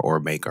anymore or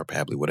Make or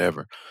Pabbly,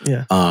 whatever.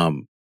 Yeah.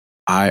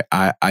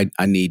 I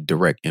need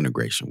direct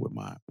integration with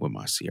my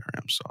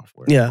CRM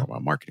software or my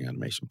marketing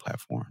automation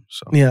platform.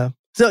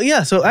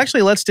 So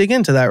actually let's dig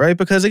into that, right?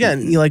 Because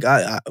again, you're an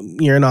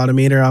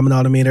automator, I'm an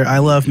automator. I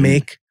love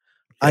Make.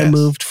 Yes. I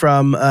moved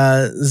from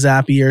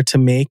Zapier to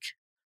Make.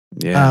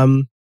 Yeah.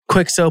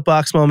 Quick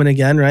soapbox moment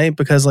again, right?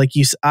 Because like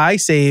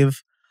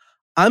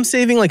I'm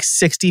saving like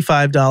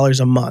 $65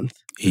 a month.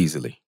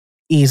 Easily.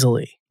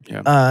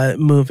 Yeah.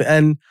 Move.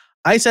 And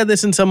I said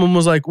this and someone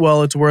was like,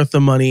 well, it's worth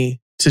the money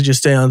to just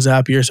stay on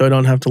Zapier so I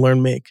don't have to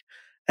learn Make.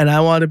 And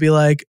I want to be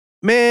like,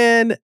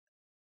 man,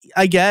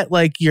 I get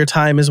like your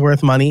time is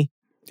worth money.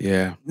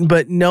 Yeah.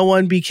 But no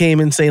one became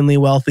insanely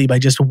wealthy by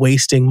just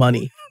wasting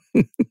money.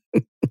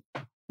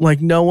 Like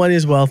no one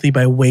is wealthy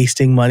by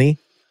wasting money.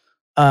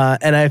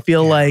 And I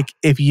feel like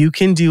if you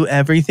can do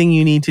everything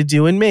you need to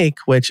do in Make,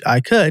 which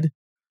I could,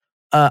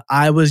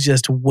 I was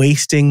just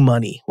wasting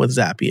money with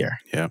Zapier.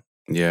 Yeah.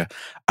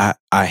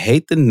 I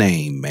hate the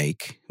name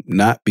Make,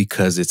 not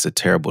because it's a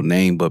terrible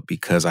name, but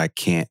because I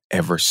can't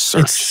ever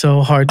search. It's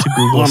so hard to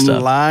Google stuff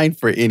online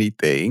for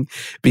anything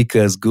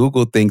because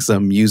Google thinks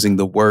I'm using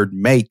the word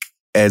make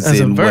as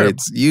in what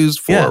it's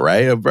used for,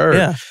 right? A verb.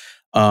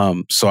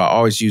 Yeah. So I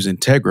always use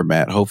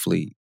Integromat.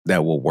 Hopefully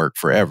that will work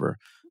forever.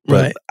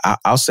 But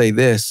I'll say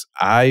this: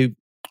 I'm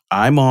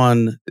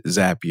on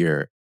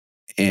Zapier,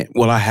 and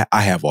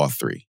I have all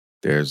three.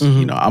 There's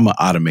I'm an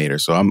automator,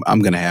 so I'm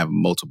going to have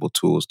multiple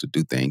tools to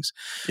do things.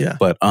 Yeah.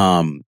 But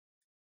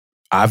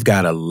I've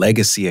got a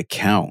legacy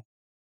account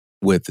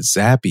with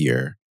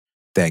Zapier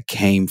that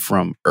came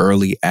from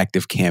early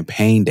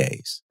ActiveCampaign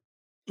days.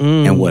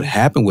 And what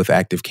happened with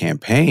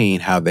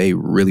ActiveCampaign, how they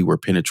really were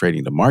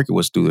penetrating the market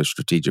was through a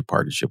strategic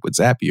partnership with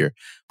Zapier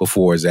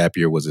before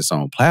Zapier was its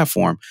own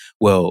platform.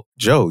 Well,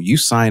 Joe, you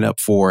sign up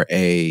for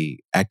a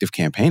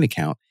ActiveCampaign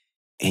account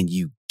and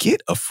you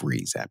get a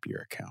free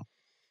Zapier account.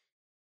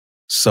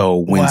 So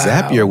when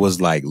Zapier was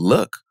like,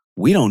 look,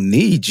 we don't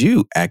need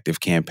you,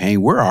 ActiveCampaign.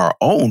 We're our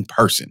own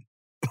person.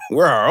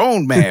 We're our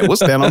own man. We'll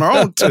stand on our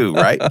own too,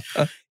 right?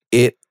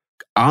 It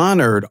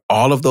honored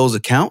all of those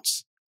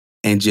accounts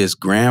and just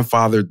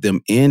grandfathered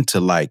them into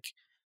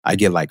I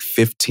get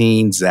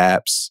 15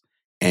 zaps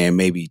and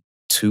maybe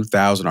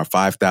 2,000 or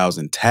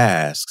 5,000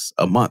 tasks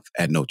a month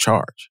at no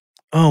charge.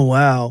 Oh,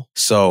 wow.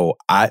 So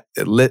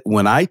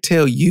when I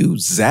tell you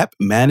Zap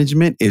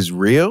management is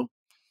real,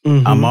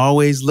 I'm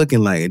always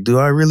looking like, do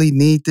I really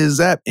need this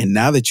Zap? And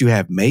now that you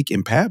have Make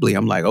and Pabbly,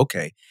 I'm like,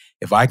 okay,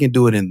 if I can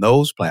do it in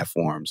those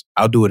platforms,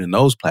 I'll do it in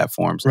those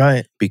platforms.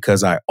 Right.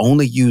 Because I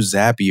only use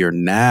Zapier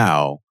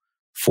now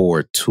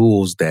for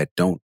tools that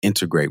don't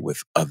integrate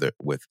with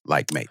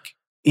Make.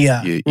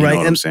 Yeah. You know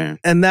what I'm saying?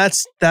 And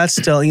that's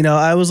still,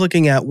 I was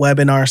looking at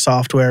webinar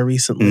software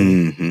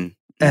recently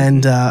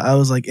and I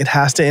was like, it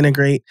has to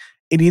integrate.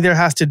 It either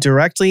has to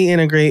directly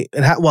integrate.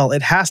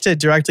 It has to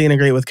directly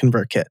integrate with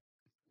ConvertKit.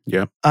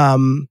 Yeah.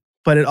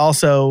 But it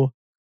also,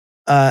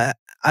 I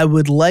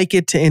would like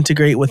it to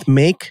integrate with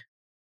Make.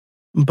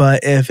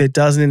 But if it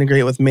doesn't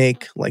integrate with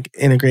Make,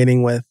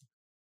 integrating with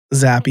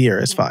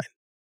Zapier is fine.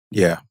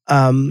 Yeah.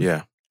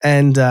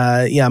 And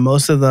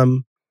most of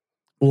them,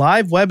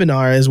 Live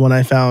Webinar is one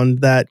I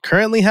found that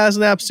currently has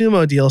an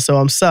AppSumo deal, so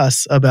I'm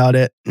sus about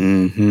it.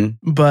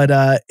 But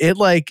I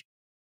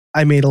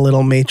made a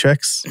little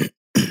matrix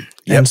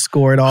and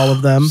scored all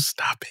of them.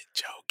 Stop it,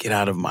 Joe. Get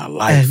out of my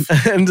life.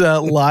 And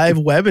Live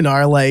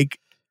Webinar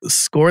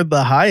scored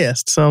the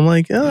highest. So I'm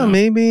like,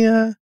 maybe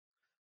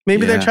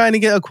they're trying to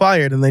get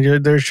acquired and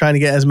they're trying to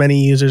get as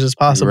many users as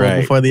possible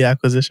before the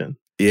acquisition.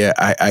 Yeah,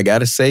 I got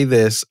to say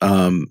this.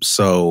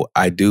 So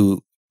I do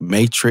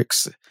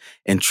matrix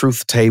and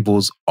truth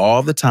tables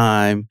all the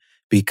time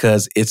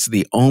because it's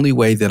the only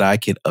way that I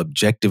can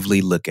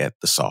objectively look at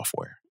the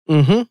software.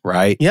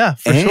 Right? Yeah,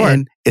 for sure.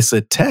 And it's a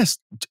test,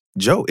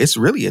 Joe. It's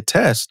really a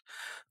test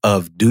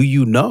of, do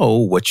you know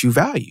what you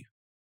value?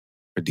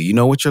 Or do you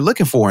know what you're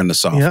looking for in the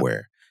software?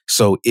 Yep.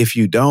 So if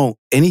you don't,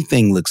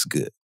 anything looks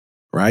good.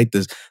 Right?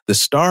 The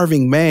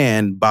starving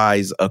man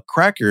buys a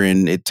cracker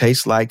and it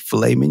tastes like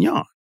filet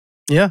mignon.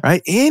 Yeah.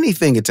 Right?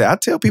 Anything. I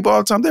tell people all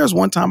the time, there was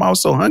one time I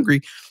was so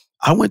hungry,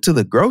 I went to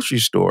the grocery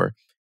store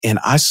and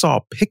I saw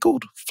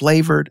pickled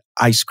flavored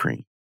ice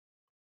cream.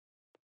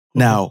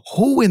 Now,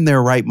 who in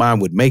their right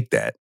mind would make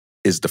that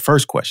is the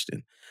first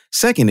question.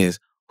 Second is,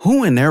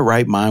 who in their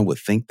right mind would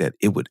think that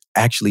it would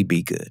actually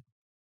be good?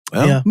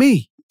 Well,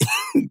 me.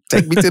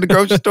 Take me to the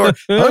grocery store,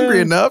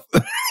 hungry enough,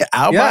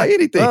 I'll buy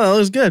anything. Oh, it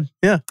was good.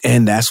 Yeah.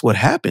 And that's what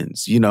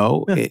happens, in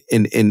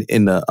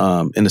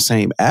the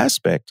same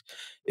aspect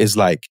is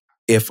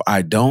if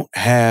I don't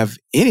have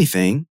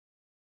anything,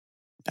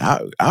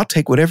 I'll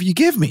take whatever you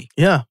give me.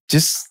 Yeah.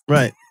 Just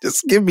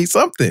give me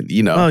something,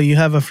 Oh, you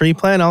have a free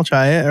plan? I'll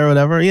try it or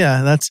whatever.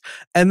 Yeah. That's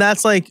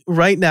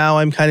right now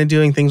I'm kind of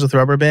doing things with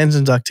rubber bands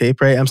and duct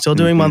tape, right? I'm still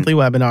doing monthly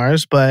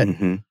webinars, but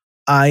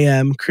I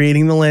am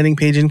creating the landing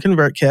page in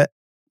ConvertKit.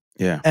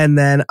 Yeah. And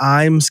then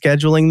I'm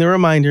scheduling the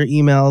reminder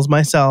emails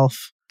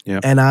myself. Yeah.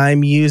 And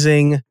I'm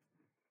using,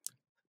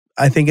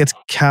 I think it's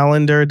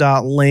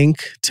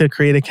calendar.link to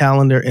create a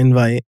calendar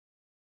invite.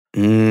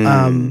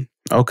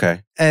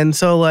 Okay. And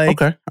so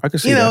okay, I can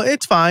see that.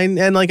 It's fine.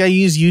 And I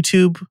use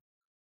YouTube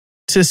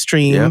to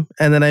stream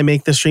and then I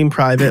make the stream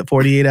private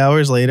 48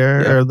 hours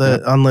later or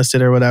the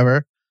unlisted or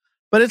whatever.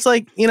 But it's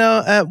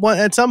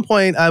at some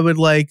point I would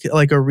like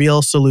a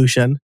real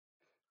solution.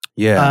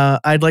 Yeah.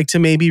 I'd like to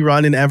maybe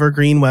run an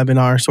evergreen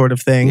webinar sort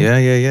of thing.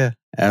 Yeah.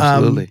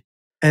 Absolutely.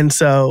 And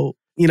so,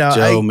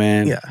 Joe,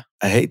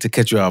 I hate to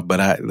cut you off, but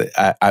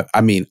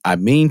I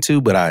mean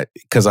to, but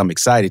because I'm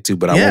excited to,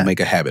 but I won't make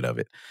a habit of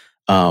it.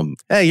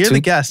 Hey, you're the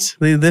guest.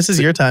 This is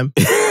your time.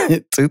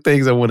 Two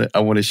things I want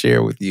to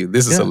share with you.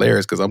 This is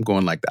hilarious because I'm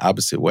going the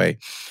opposite way.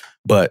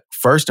 But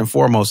first and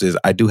foremost is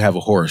I do have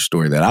a horror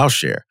story that I'll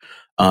share.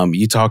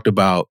 You talked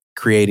about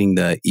creating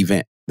the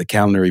event, the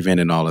calendar event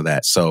and all of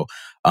that. So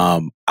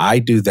I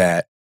do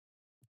that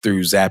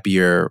through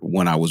Zapier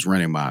when I was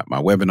running my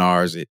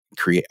webinars.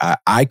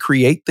 I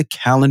create the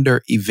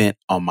calendar event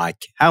on my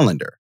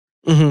calendar.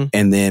 Mm-hmm.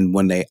 And then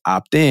when they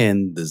opt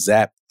in, the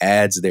Zap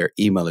adds their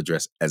email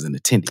address as an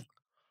attendee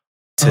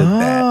to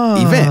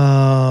that event,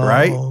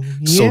 right?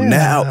 So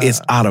now it's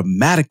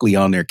automatically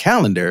on their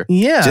calendar,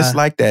 just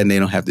like that, and they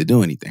don't have to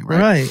do anything, right?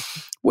 Right.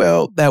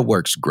 Well, that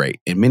works great.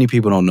 And many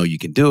people don't know you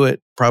can do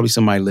it. Probably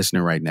somebody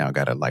listening right now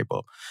got a light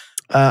bulb.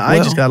 I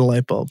just got a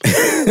light bulb.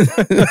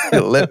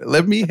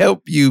 let me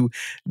help you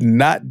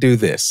not do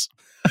this.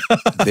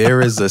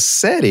 There is a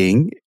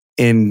setting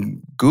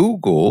in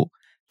Google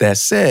that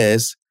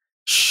says,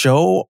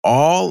 show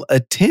all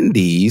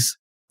attendees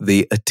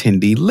the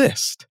attendee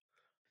list.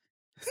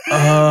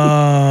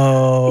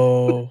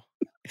 Oh.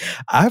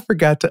 I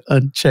forgot to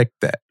uncheck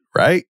that,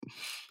 right?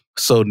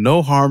 So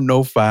no harm,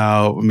 no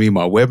foul. I mean,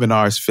 my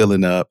webinar is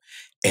filling up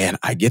and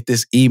I get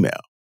this email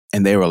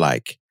and they were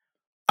like,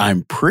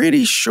 I'm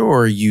pretty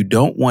sure you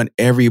don't want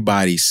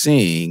everybody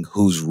seeing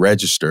who's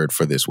registered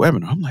for this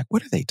webinar. I'm like,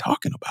 what are they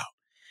talking about?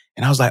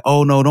 And I was like,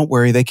 oh, no, don't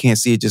worry. They can't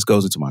see it. Just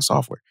goes into my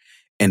software.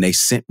 And they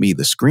sent me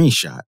the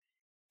screenshot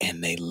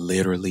and they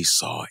literally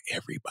saw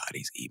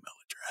everybody's email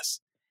address.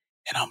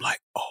 And I'm like,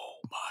 oh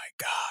my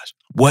gosh,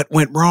 what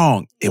went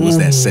wrong? It was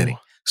that setting.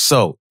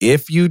 So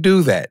if you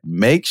do that,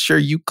 make sure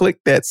you click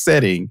that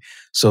setting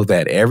so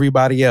that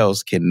everybody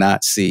else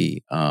cannot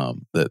see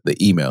the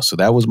email. So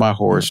that was my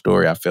horror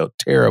story. I felt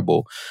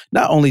terrible.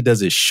 Not only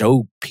does it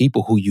show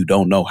people who you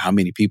don't know how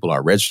many people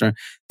are registering.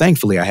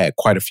 Thankfully, I had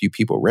quite a few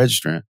people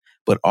registering,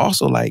 but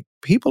also like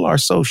people are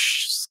so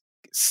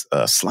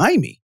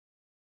slimy.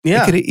 Yeah.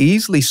 They could have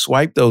easily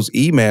swiped those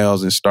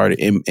emails and started,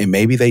 and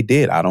maybe they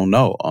did. I don't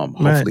know.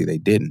 Hopefully they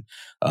didn't.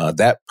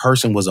 That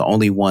person was the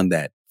only one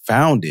that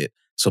found it.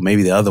 So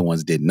maybe the other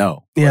ones didn't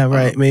know. Yeah,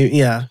 right. Maybe,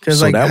 yeah. Because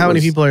so like how many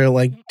people are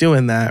like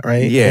doing that,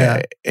 right?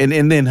 Yeah.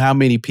 And then how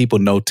many people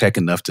know tech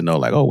enough to know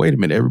like, oh, wait a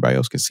minute, everybody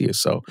else can see it.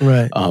 So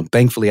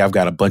thankfully, I've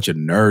got a bunch of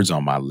nerds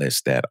on my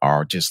list that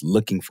are just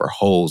looking for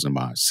holes in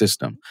my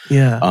system.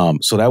 Yeah.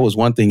 So that was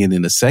one thing. And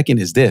then the second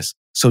is this.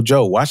 So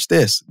Joe, watch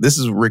this. This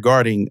is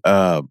regarding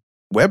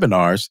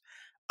webinars.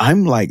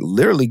 I'm like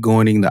literally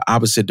going in the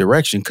opposite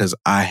direction because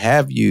I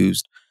have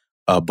used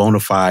bona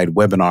fide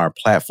webinar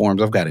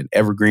platforms. I've got an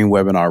evergreen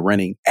webinar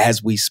running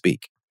as we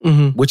speak,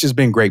 which has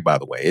been great, by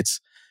the way.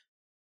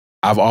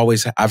 I've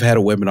had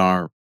a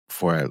webinar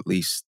for at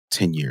least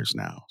 10 years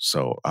now.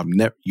 So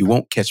you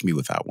won't catch me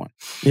without one.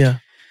 Yeah.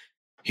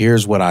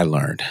 Here's what I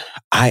learned.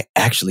 I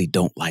actually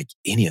don't like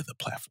any of the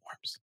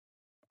platforms.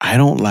 I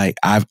don't like,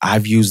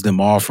 I've used them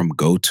all from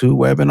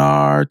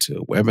GoToWebinar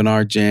to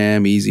Webinar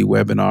Jam, Easy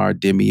Webinar,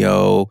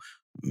 Demio,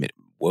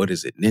 what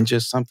is it?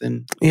 Ninja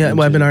something? Yeah,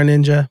 Webinar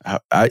Ninja.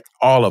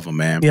 All of them,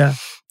 man. Yeah.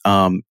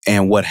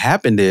 And what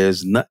happened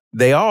is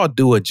they all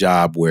do a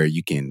job where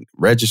you can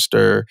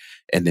register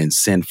and then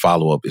send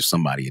follow-up if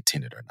somebody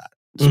attended or not.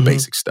 It's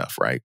basic stuff,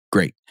 right?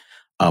 Great.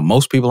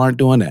 Most people aren't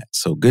doing that.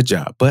 So good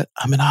job. But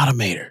I'm an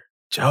automator,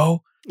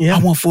 Joe. Yeah. I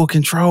want full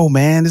control,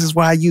 man. This is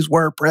why I use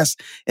WordPress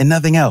and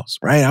nothing else,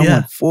 right? I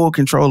want full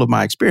control of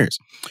my experience.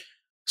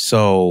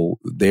 So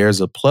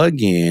there's a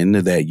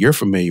plugin that you're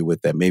familiar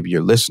with that maybe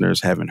your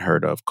listeners haven't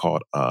heard of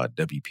called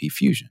WP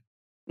Fusion.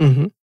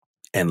 And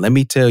let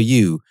me tell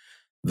you,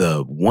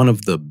 one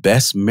of the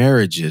best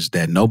marriages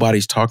that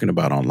nobody's talking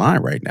about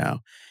online right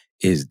now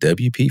is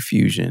WP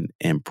Fusion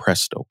and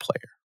Presto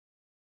Player.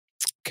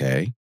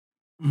 Okay.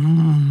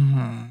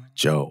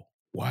 Joe,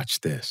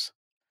 watch this.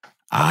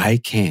 I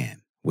can,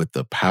 with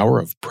the power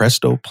of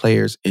Presto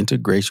Player's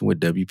integration with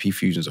WP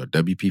Fusion's or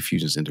WP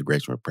Fusion's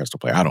integration with Presto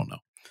Player, I don't know.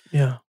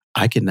 Yeah.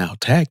 I can now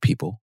tag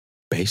people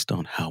based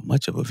on how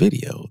much of a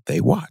video they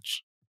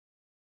watch.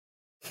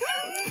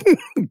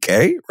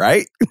 Okay,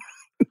 right?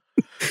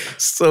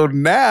 So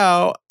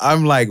now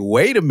I'm like,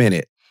 wait a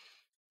minute.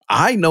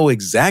 I know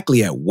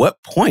exactly at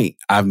what point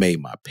I've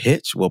made my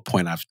pitch, what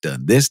point I've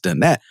done this,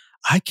 done that.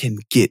 I can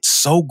get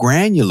so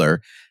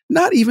granular,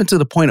 not even to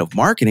the point of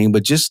marketing,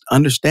 but just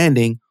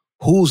understanding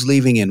who's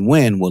leaving and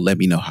when will let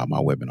me know how my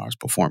webinar is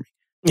performing.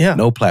 Yeah.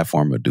 No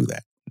platform will do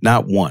that.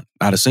 Not one.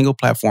 Not a single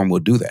platform will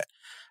do that.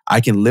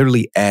 I can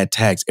literally add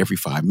tags every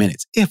 5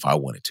 minutes if I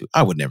wanted to.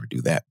 I would never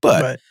do that.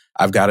 But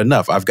I've got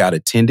enough. I've got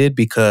attended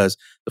because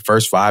the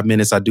first 5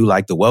 minutes I do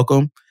like the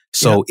welcome.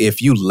 So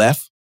if you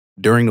left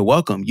during the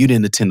welcome, you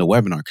didn't attend the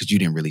webinar because you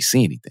didn't really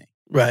see anything.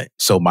 Right.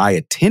 So my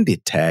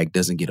attended tag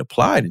doesn't get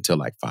applied until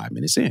like 5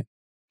 minutes in.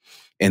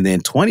 And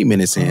then 20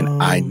 minutes in,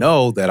 I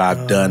know that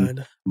I've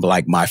done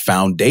like my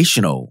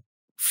foundational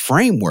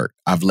framework.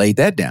 I've laid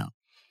that down.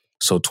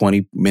 So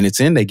 20 minutes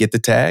in, they get the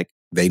tag.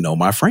 They know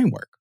my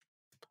framework.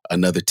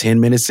 Another 10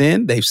 minutes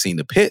in, they've seen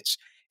the pitch.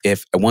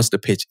 Once the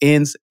pitch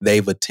ends,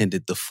 they've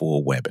attended the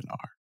full webinar.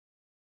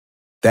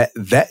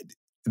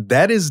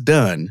 That is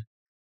done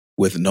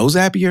with no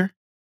Zapier,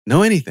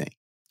 no anything.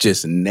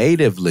 Just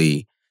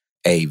natively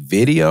a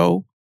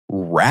video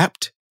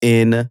wrapped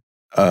in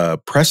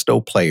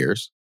Presto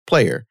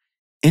Player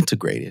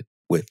integrated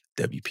with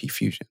WP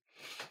Fusion.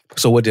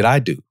 So what did I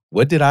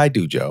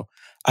do? Joe?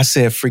 I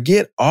said,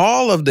 forget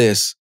all of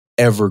this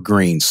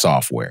evergreen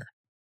software.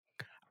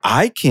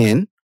 I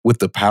can, with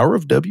the power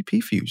of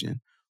WP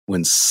Fusion,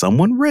 when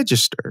someone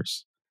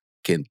registers,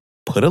 can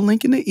put a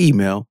link in the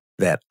email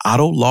that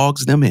auto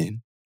logs them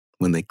in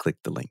when they click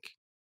the link.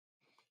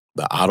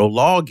 The auto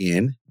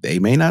login, they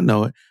may not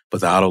know it,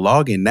 but the auto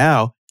login,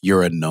 now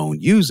you're a known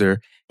user,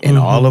 and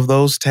all of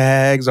those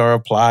tags are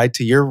applied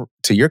to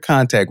your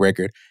contact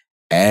record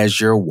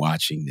as you're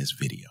watching this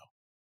video.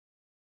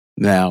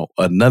 Now,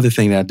 another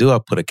thing that I do, I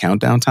put a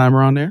countdown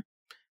timer on there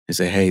and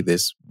say, hey,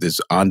 this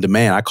on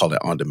demand, I call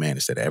it on demand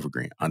instead of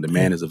evergreen. On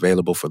demand is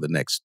available for the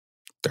next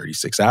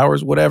 36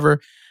 hours, whatever.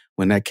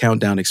 When that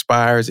countdown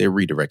expires, it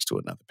redirects to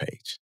another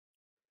page.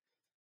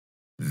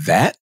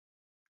 That,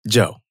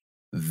 Joe,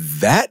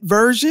 that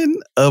version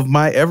of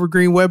my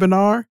evergreen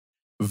webinar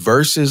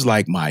versus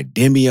like my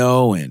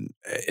Demio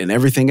and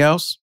everything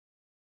else,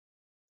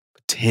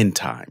 10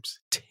 times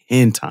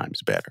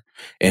better.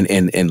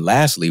 And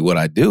lastly, what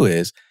I do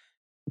is,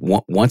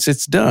 once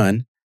it's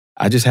done,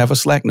 I just have a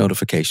Slack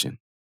notification.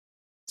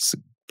 So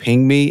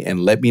ping me and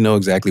let me know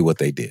exactly what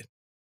they did.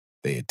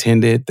 They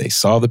attended, they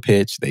saw the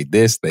pitch, they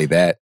this, they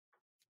that,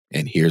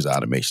 and here's the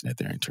automation that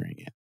they're entering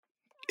in.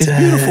 It's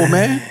beautiful,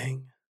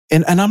 man.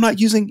 And I'm not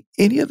using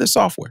any of the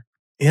software.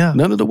 Yeah.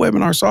 None of the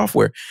webinar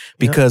software,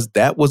 because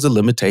that was a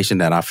limitation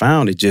that I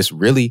found. It just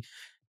really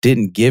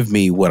didn't give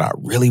me what I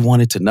really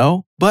wanted to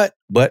know. But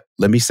let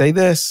me say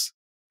this.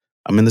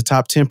 I'm in the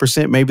top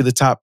 10%, maybe the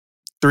top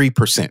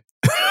 3%.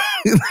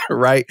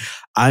 Right?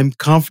 I'm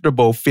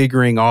comfortable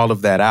figuring all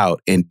of that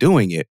out and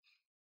doing it,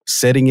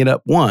 setting it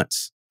up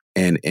once,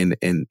 and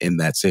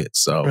that's it.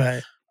 So,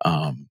 right.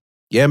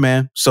 Yeah,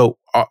 man. So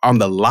on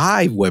the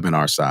live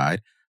webinar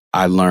side,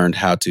 I learned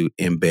how to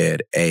embed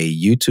a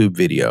YouTube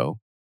video,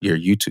 your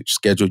YouTube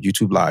scheduled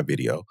YouTube live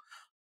video.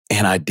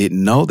 And I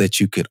didn't know that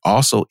you could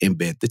also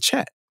embed the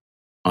chat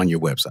on your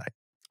website.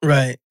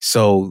 Right.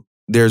 So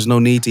there's no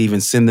need to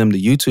even send them to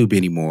YouTube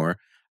anymore.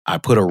 I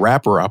put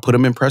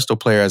them in Presto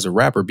Player as a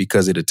wrapper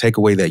because it'll take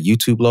away that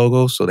YouTube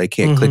logo so they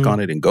can't click on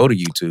it and go to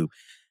YouTube.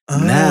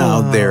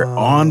 Now they're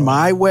on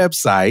my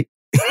website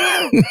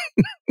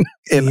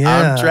and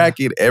I'm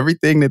tracking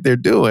everything that they're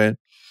doing,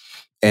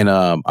 and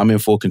I'm in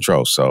full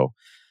control. So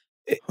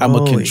I'm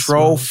a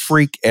control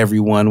freak,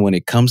 everyone, when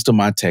it comes to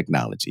my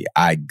technology.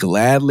 I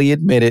gladly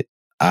admit it.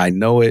 I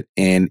know it.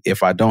 And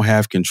if I don't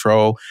have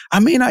control,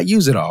 I may not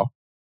use it all.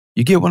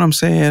 You get what I'm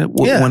saying?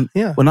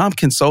 When I'm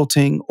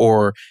consulting,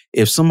 or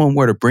if someone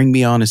were to bring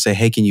me on and say,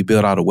 hey, can you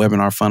build out a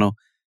webinar funnel?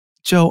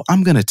 Joe,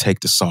 I'm going to take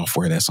the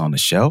software that's on the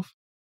shelf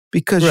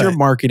because your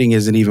marketing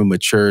isn't even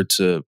mature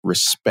to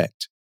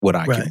respect what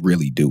I can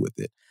really do with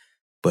it.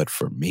 But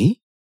for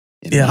me,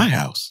 in my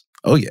house,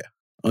 oh yeah,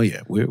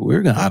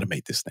 we're going to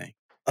automate this thing.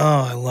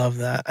 Oh, I love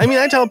that. I mean,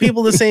 I tell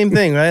people the same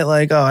thing, right?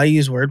 Like, I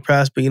use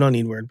WordPress, but you don't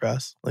need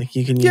WordPress. Like,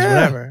 you can use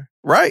whatever.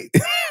 Right.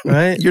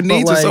 Right? Your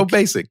needs are so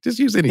basic. Just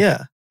use anything.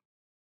 Yeah.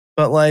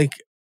 But like,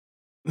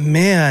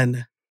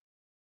 man,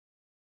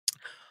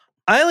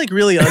 I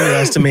really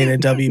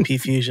underestimated WP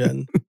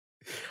Fusion.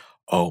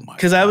 Oh my!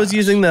 Because I was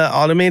using the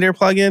Automator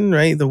plugin,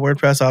 right? The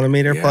WordPress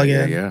Automator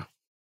plugin. Yeah.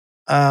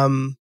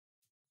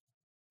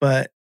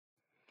 But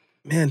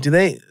man, do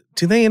they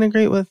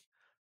integrate with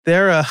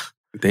their?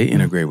 They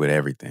integrate with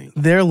everything.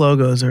 Their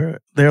logo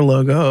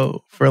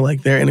for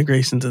their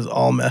integrations is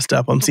all messed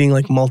up. I'm seeing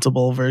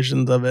multiple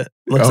versions of it.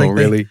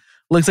 Really?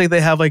 Looks like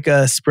they have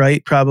a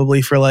sprite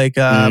probably for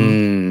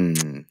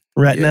Retina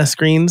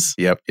screens.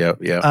 Yep.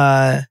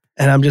 And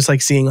I'm just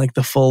seeing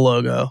the full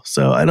logo.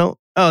 So I don't.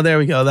 Oh, there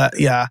we go.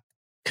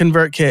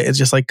 ConvertKit is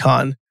just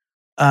con.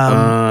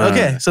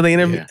 Okay, so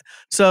they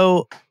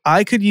So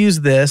I could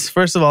use this.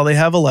 First of all, they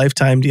have a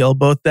lifetime deal.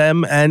 Both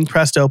them and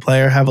Presto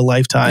Player have a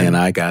lifetime. And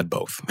I got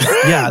both.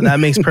 Yeah,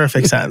 that makes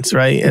perfect sense,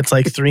 right? It's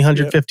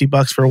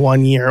 $350 for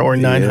 1 year or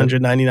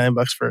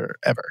 $999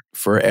 forever.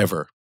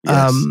 Forever.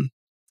 Yes.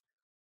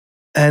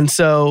 And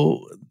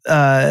so,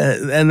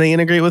 and they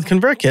integrate with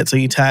ConvertKit. So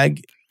you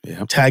tag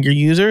your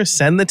user,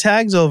 send the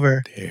tags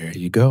over. There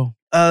you go.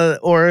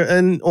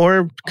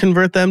 Or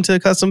convert them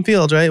to custom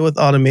fields, right? With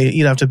automate,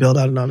 you'd have to build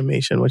out an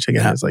automation, which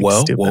again is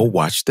stupid. Well,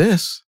 watch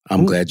this.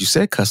 I'm glad you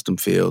said custom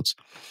fields,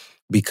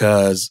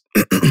 because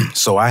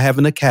so I have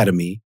an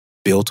academy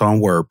built on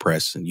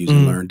WordPress and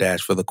using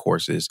LearnDash for the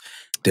courses,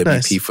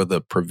 WP for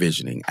the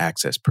provisioning,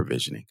 access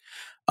provisioning.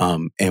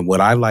 And what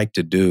I like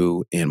to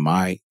do in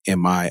my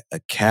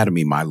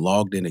academy, my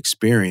logged in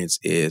experience,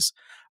 is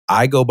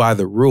I go by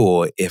the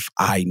rule: if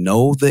I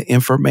know the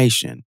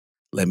information,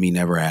 let me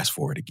never ask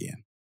for it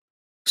again.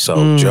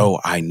 So, Joe,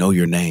 I know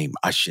your name.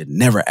 I should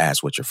never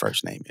ask what your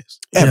first name is,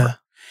 ever. Yeah.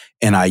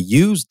 And I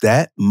use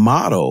that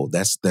model.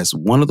 That's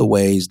one of the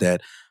ways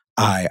that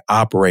I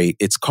operate.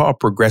 It's called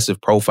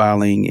progressive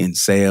profiling in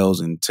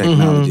sales and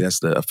technology. That's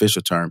the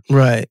official term.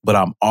 Right. But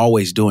I'm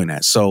always doing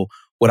that. So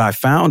what I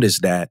found is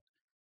that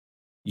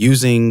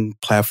using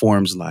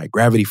platforms like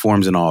Gravity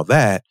Forms and all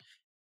that,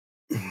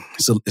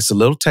 it's a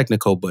little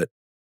technical, but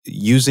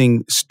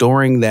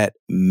storing that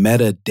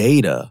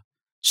metadata,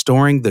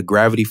 storing the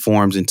Gravity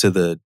Forms into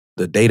the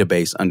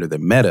database under the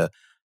meta,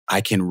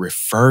 I can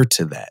refer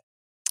to that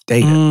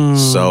data.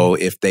 So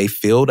if they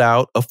filled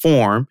out a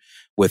form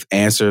with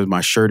answers,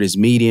 my shirt is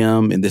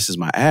medium and this is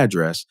my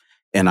address,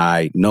 and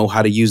I know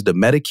how to use the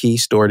meta key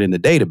stored in the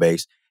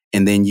database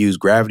and then use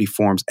Gravity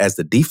Forms as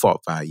the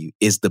default value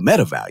is the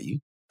meta value.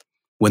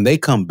 When they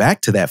come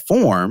back to that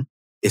form,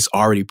 it's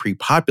already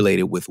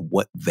pre-populated with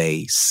what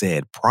they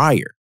said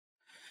prior.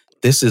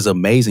 This is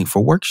amazing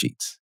for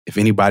worksheets. If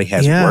anybody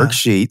has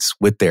worksheets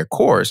with their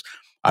course,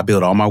 I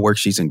build all my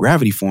worksheets in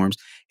Gravity Forms,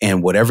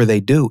 and whatever they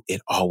do,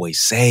 it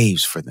always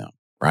saves for them,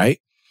 right?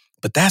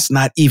 But that's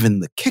not even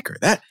the kicker.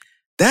 That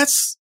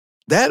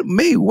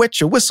may wet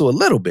your whistle a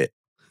little bit.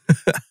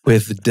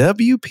 With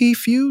WP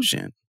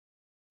Fusion,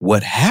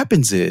 what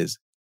happens is,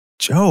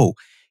 Joe,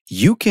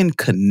 you can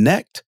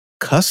connect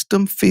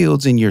custom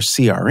fields in your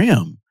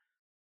CRM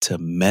to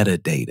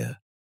metadata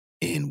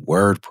in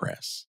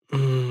WordPress.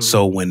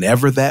 So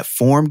whenever that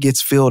form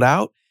gets filled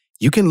out,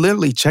 you can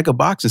literally check a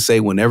box and say,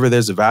 whenever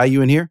there's a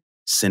value in here,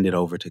 send it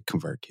over to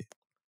ConvertKit.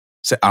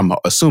 So I'm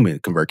assuming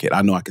ConvertKit.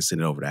 I know I can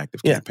send it over to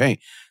ActiveCampaign.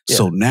 Yeah.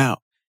 So now,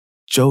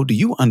 Joe, do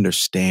you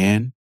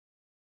understand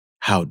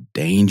how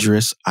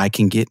dangerous I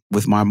can get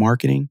with my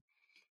marketing?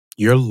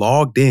 You're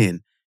logged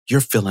in. You're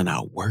filling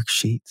out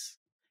worksheets.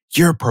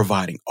 You're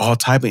providing all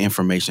type of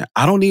information.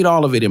 I don't need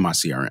all of it in my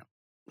CRM.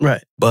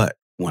 Right. But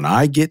when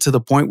I get to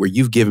the point where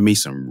you've given me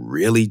some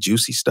really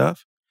juicy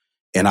stuff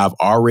and I've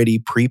already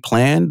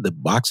pre-planned, the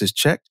box is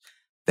checked,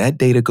 that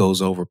data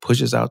goes over,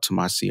 pushes out to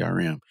my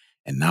CRM,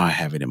 and now I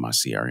have it in my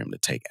CRM to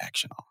take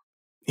action on.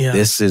 Yeah.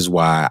 This is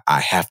why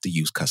I have to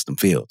use custom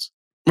fields.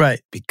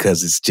 Right.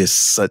 Because it's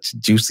just such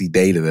juicy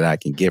data that I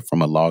can get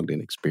from a logged in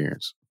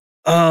experience.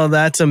 Oh,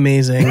 that's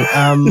amazing.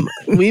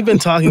 We've been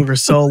talking for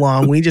so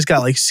long. We just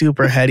got like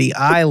super heady.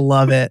 I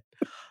love it.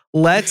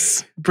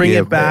 Let's bring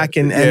it back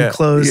and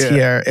close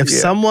here. If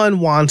someone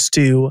wants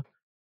to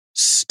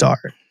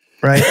start,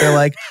 right? They're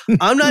like,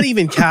 I'm not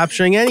even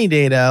capturing any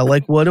data.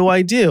 Like, what do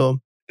I do?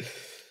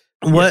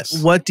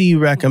 What do you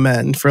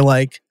recommend for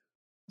like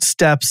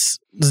steps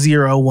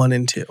 0, 1,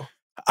 and 2?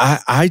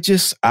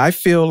 I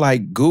feel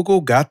like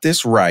Google got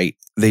this right.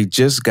 They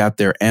just got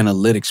their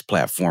analytics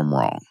platform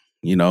wrong.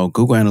 You know,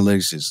 Google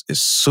Analytics is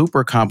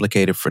super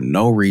complicated for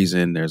no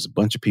reason. There's a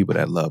bunch of people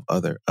that love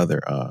other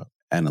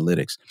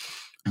analytics.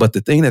 But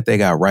the thing that they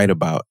got right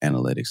about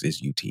analytics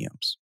is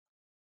UTMs.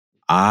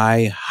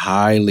 I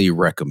highly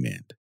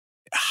recommend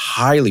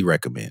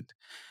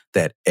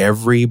that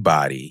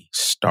everybody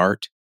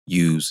start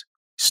using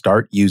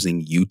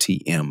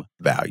UTM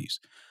values.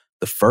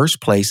 The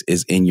first place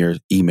is in your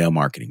email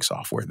marketing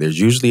software. There's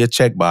usually a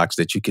checkbox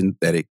that you can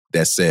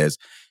that says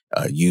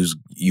use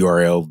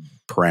URL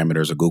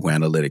parameters or Google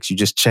Analytics. You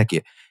just check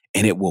it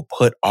and it will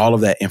put all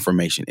of that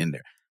information in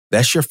there.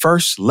 That's your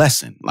first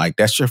lesson. Like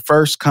that's your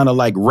first kind of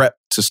like rep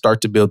to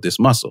start to build this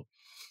muscle.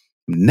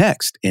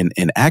 Next, and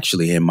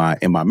actually in my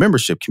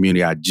membership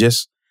community, I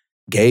just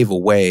gave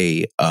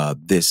away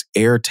this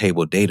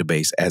Airtable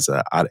database as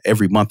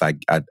every month I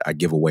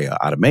give away an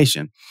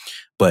automation.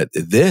 But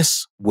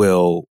this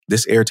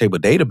Airtable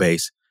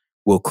database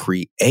will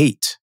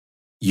create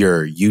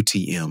your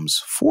UTMs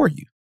for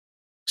you.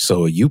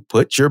 So you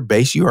put your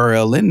base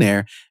URL in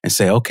there and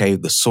say, okay,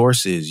 the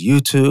source is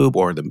YouTube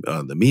or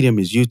the medium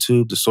is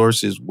YouTube, the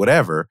source is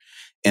whatever.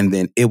 And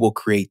then it will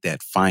create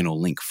that final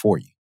link for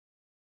you.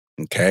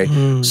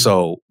 Okay.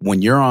 So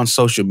when you're on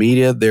social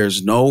media,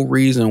 there's no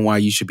reason why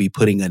you should be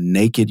putting a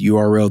naked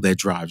URL that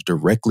drives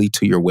directly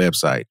to your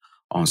website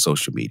on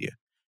social media,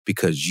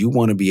 because you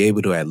want to be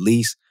able to at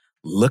least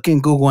look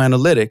in Google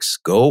Analytics,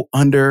 go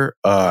under,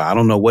 I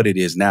don't know what it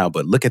is now,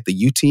 but look at the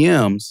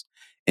UTMs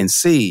and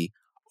see,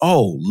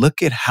 oh,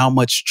 look at how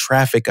much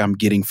traffic I'm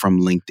getting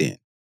from LinkedIn.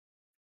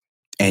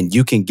 And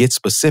you can get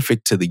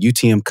specific to the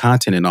UTM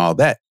content and all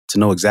that to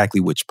know exactly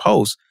which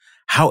post.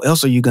 How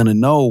else are you going to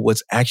know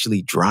what's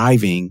actually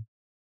driving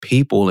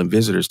people and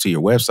visitors to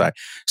your website?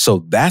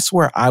 So that's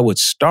where I would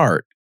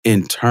start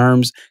in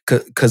terms,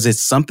 because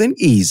it's something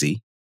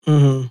easy.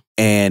 Mm-hmm.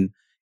 And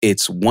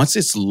once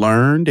it's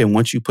learned and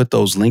once you put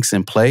those links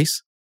in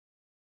place,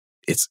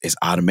 it's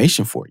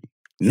automation for you.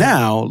 Yeah.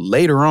 Now,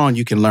 later on,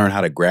 you can learn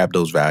how to grab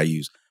those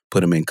values,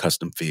 put them in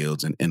custom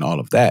fields and all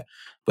of that.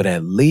 But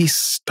at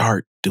least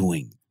start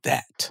doing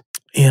that.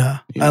 Yeah,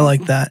 I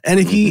like that. And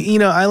if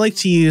I like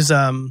to use,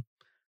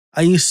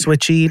 I use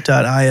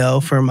switchy.io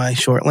for my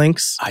short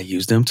links. I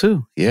use them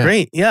too. Yeah.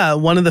 Great. Yeah.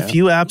 One of the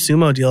few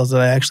AppSumo deals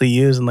that I actually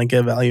use and like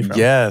get value from.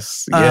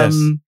 Yes.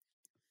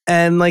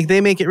 And like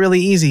they make it really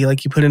easy.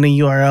 Like you put in a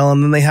URL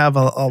and then they have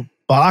a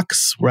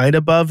box right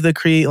above the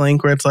create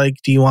link where it's like,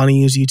 do you want to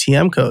use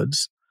UTM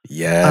codes?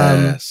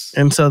 Yes.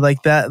 And so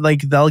like that,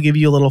 like they'll give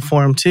you a little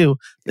form too.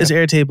 This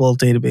Airtable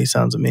database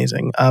sounds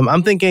amazing.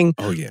 I'm thinking,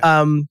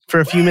 for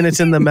a few minutes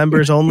in the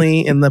members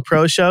only in the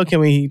pro show, can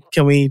we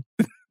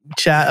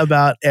chat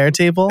about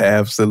Airtable?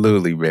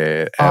 Absolutely,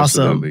 man.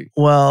 Awesome. Absolutely.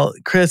 Well,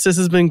 Chris, this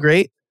has been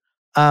great.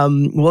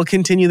 We'll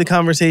continue the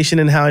conversation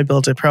in How I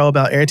Built It Pro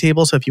about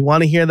Airtable. So if you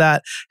want to hear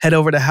that, head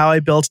over to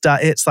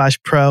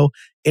howibuilt.it/pro.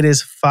 It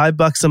is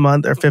 $5 a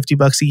month or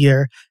 $50 a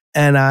year.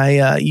 And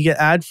you get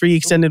ad-free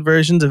extended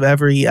versions of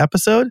every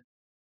episode.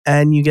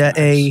 and you get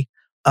a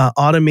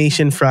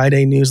Automation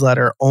Friday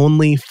newsletter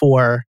only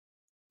for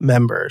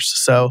members.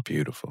 So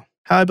beautiful.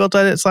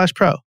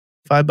 HowIBuilt.it/pro,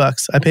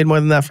 $5. I paid more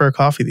than that for a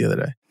coffee the other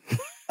day.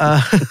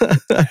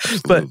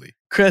 But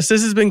Chris,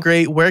 this has been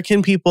great. Where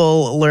can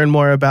people learn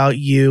more about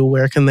you?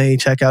 Where can they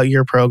check out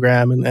your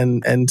program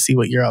and see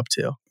what you're up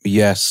to?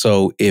 Yes.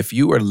 So if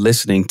you are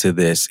listening to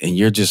this and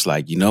you're just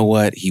like, you know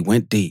what? He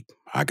went deep.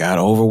 I got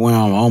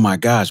overwhelmed. Oh my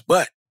gosh.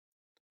 But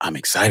I'm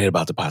excited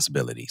about the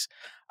possibilities.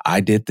 I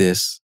did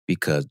this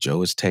because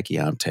Joe is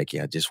techie. I'm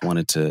techie. I just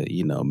wanted to,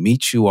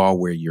 meet you all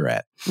where you're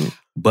at.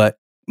 But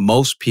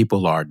most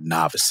people are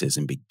novices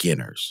and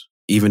beginners,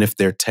 even if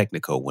they're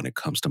technical when it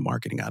comes to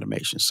marketing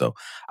automation. So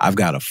I've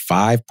got a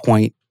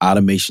 5-point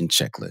automation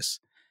checklist.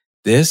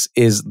 This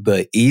is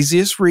the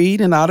easiest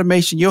read in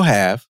automation you'll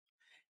have,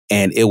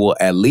 and it will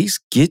at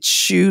least get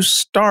you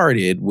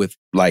started with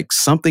like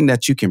something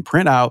that you can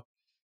print out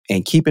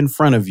and keep in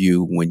front of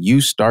you when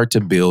you start to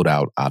build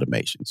out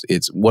automations.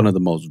 It's one of the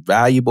most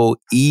valuable,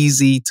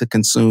 easy to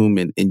consume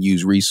and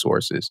use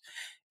resources.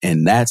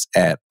 And that's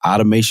at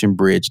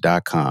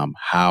automationbridge.com,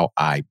 how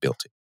I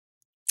built it.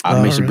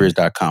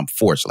 Automationbridge.com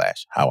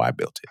 / how I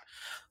built it.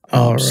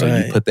 So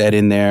you put that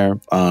in there.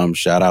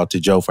 Shout out to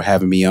Joe for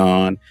having me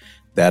on.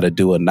 That'll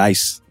do a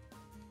nice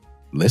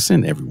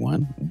listen,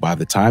 everyone. By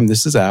the time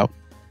this is out,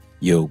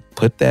 you'll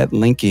put that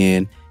link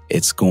in.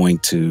 It's going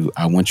to,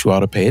 I want you all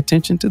to pay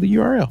attention to the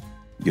URL.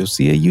 You'll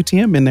see a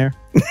UTM in there.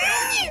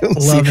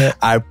 Love it.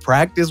 I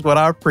practice what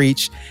I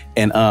preach.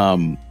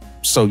 And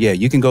so, yeah,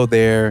 you can go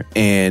there.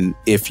 And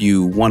if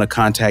you want to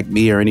contact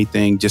me or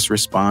anything, just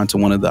respond to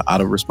one of the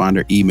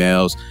autoresponder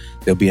emails.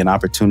 There'll be an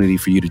opportunity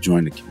for you to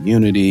join the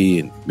community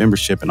and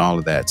membership and all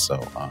of that.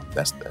 So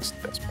that's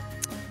perfect.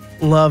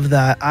 Love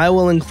that. I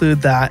will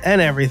include that and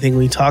everything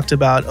we talked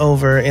about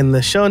over in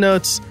the show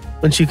notes,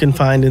 which you can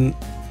find in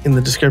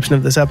the description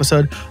of this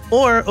episode,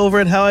 or over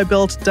at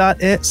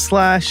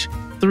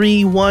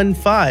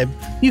howibuilt.it/315.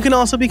 You can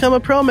also become a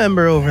pro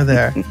member over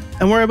there.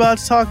 And we're about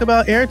to talk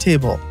about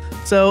Airtable.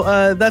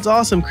 So that's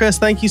awesome. Chris,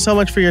 thank you so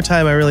much for your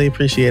time. I really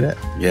appreciate it.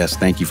 Yes,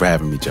 thank you for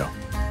having me, Joe.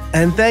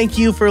 And thank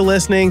you for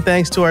listening.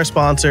 Thanks to our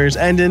sponsors.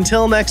 And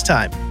until next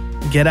time,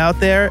 get out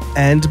there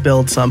and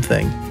build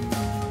something.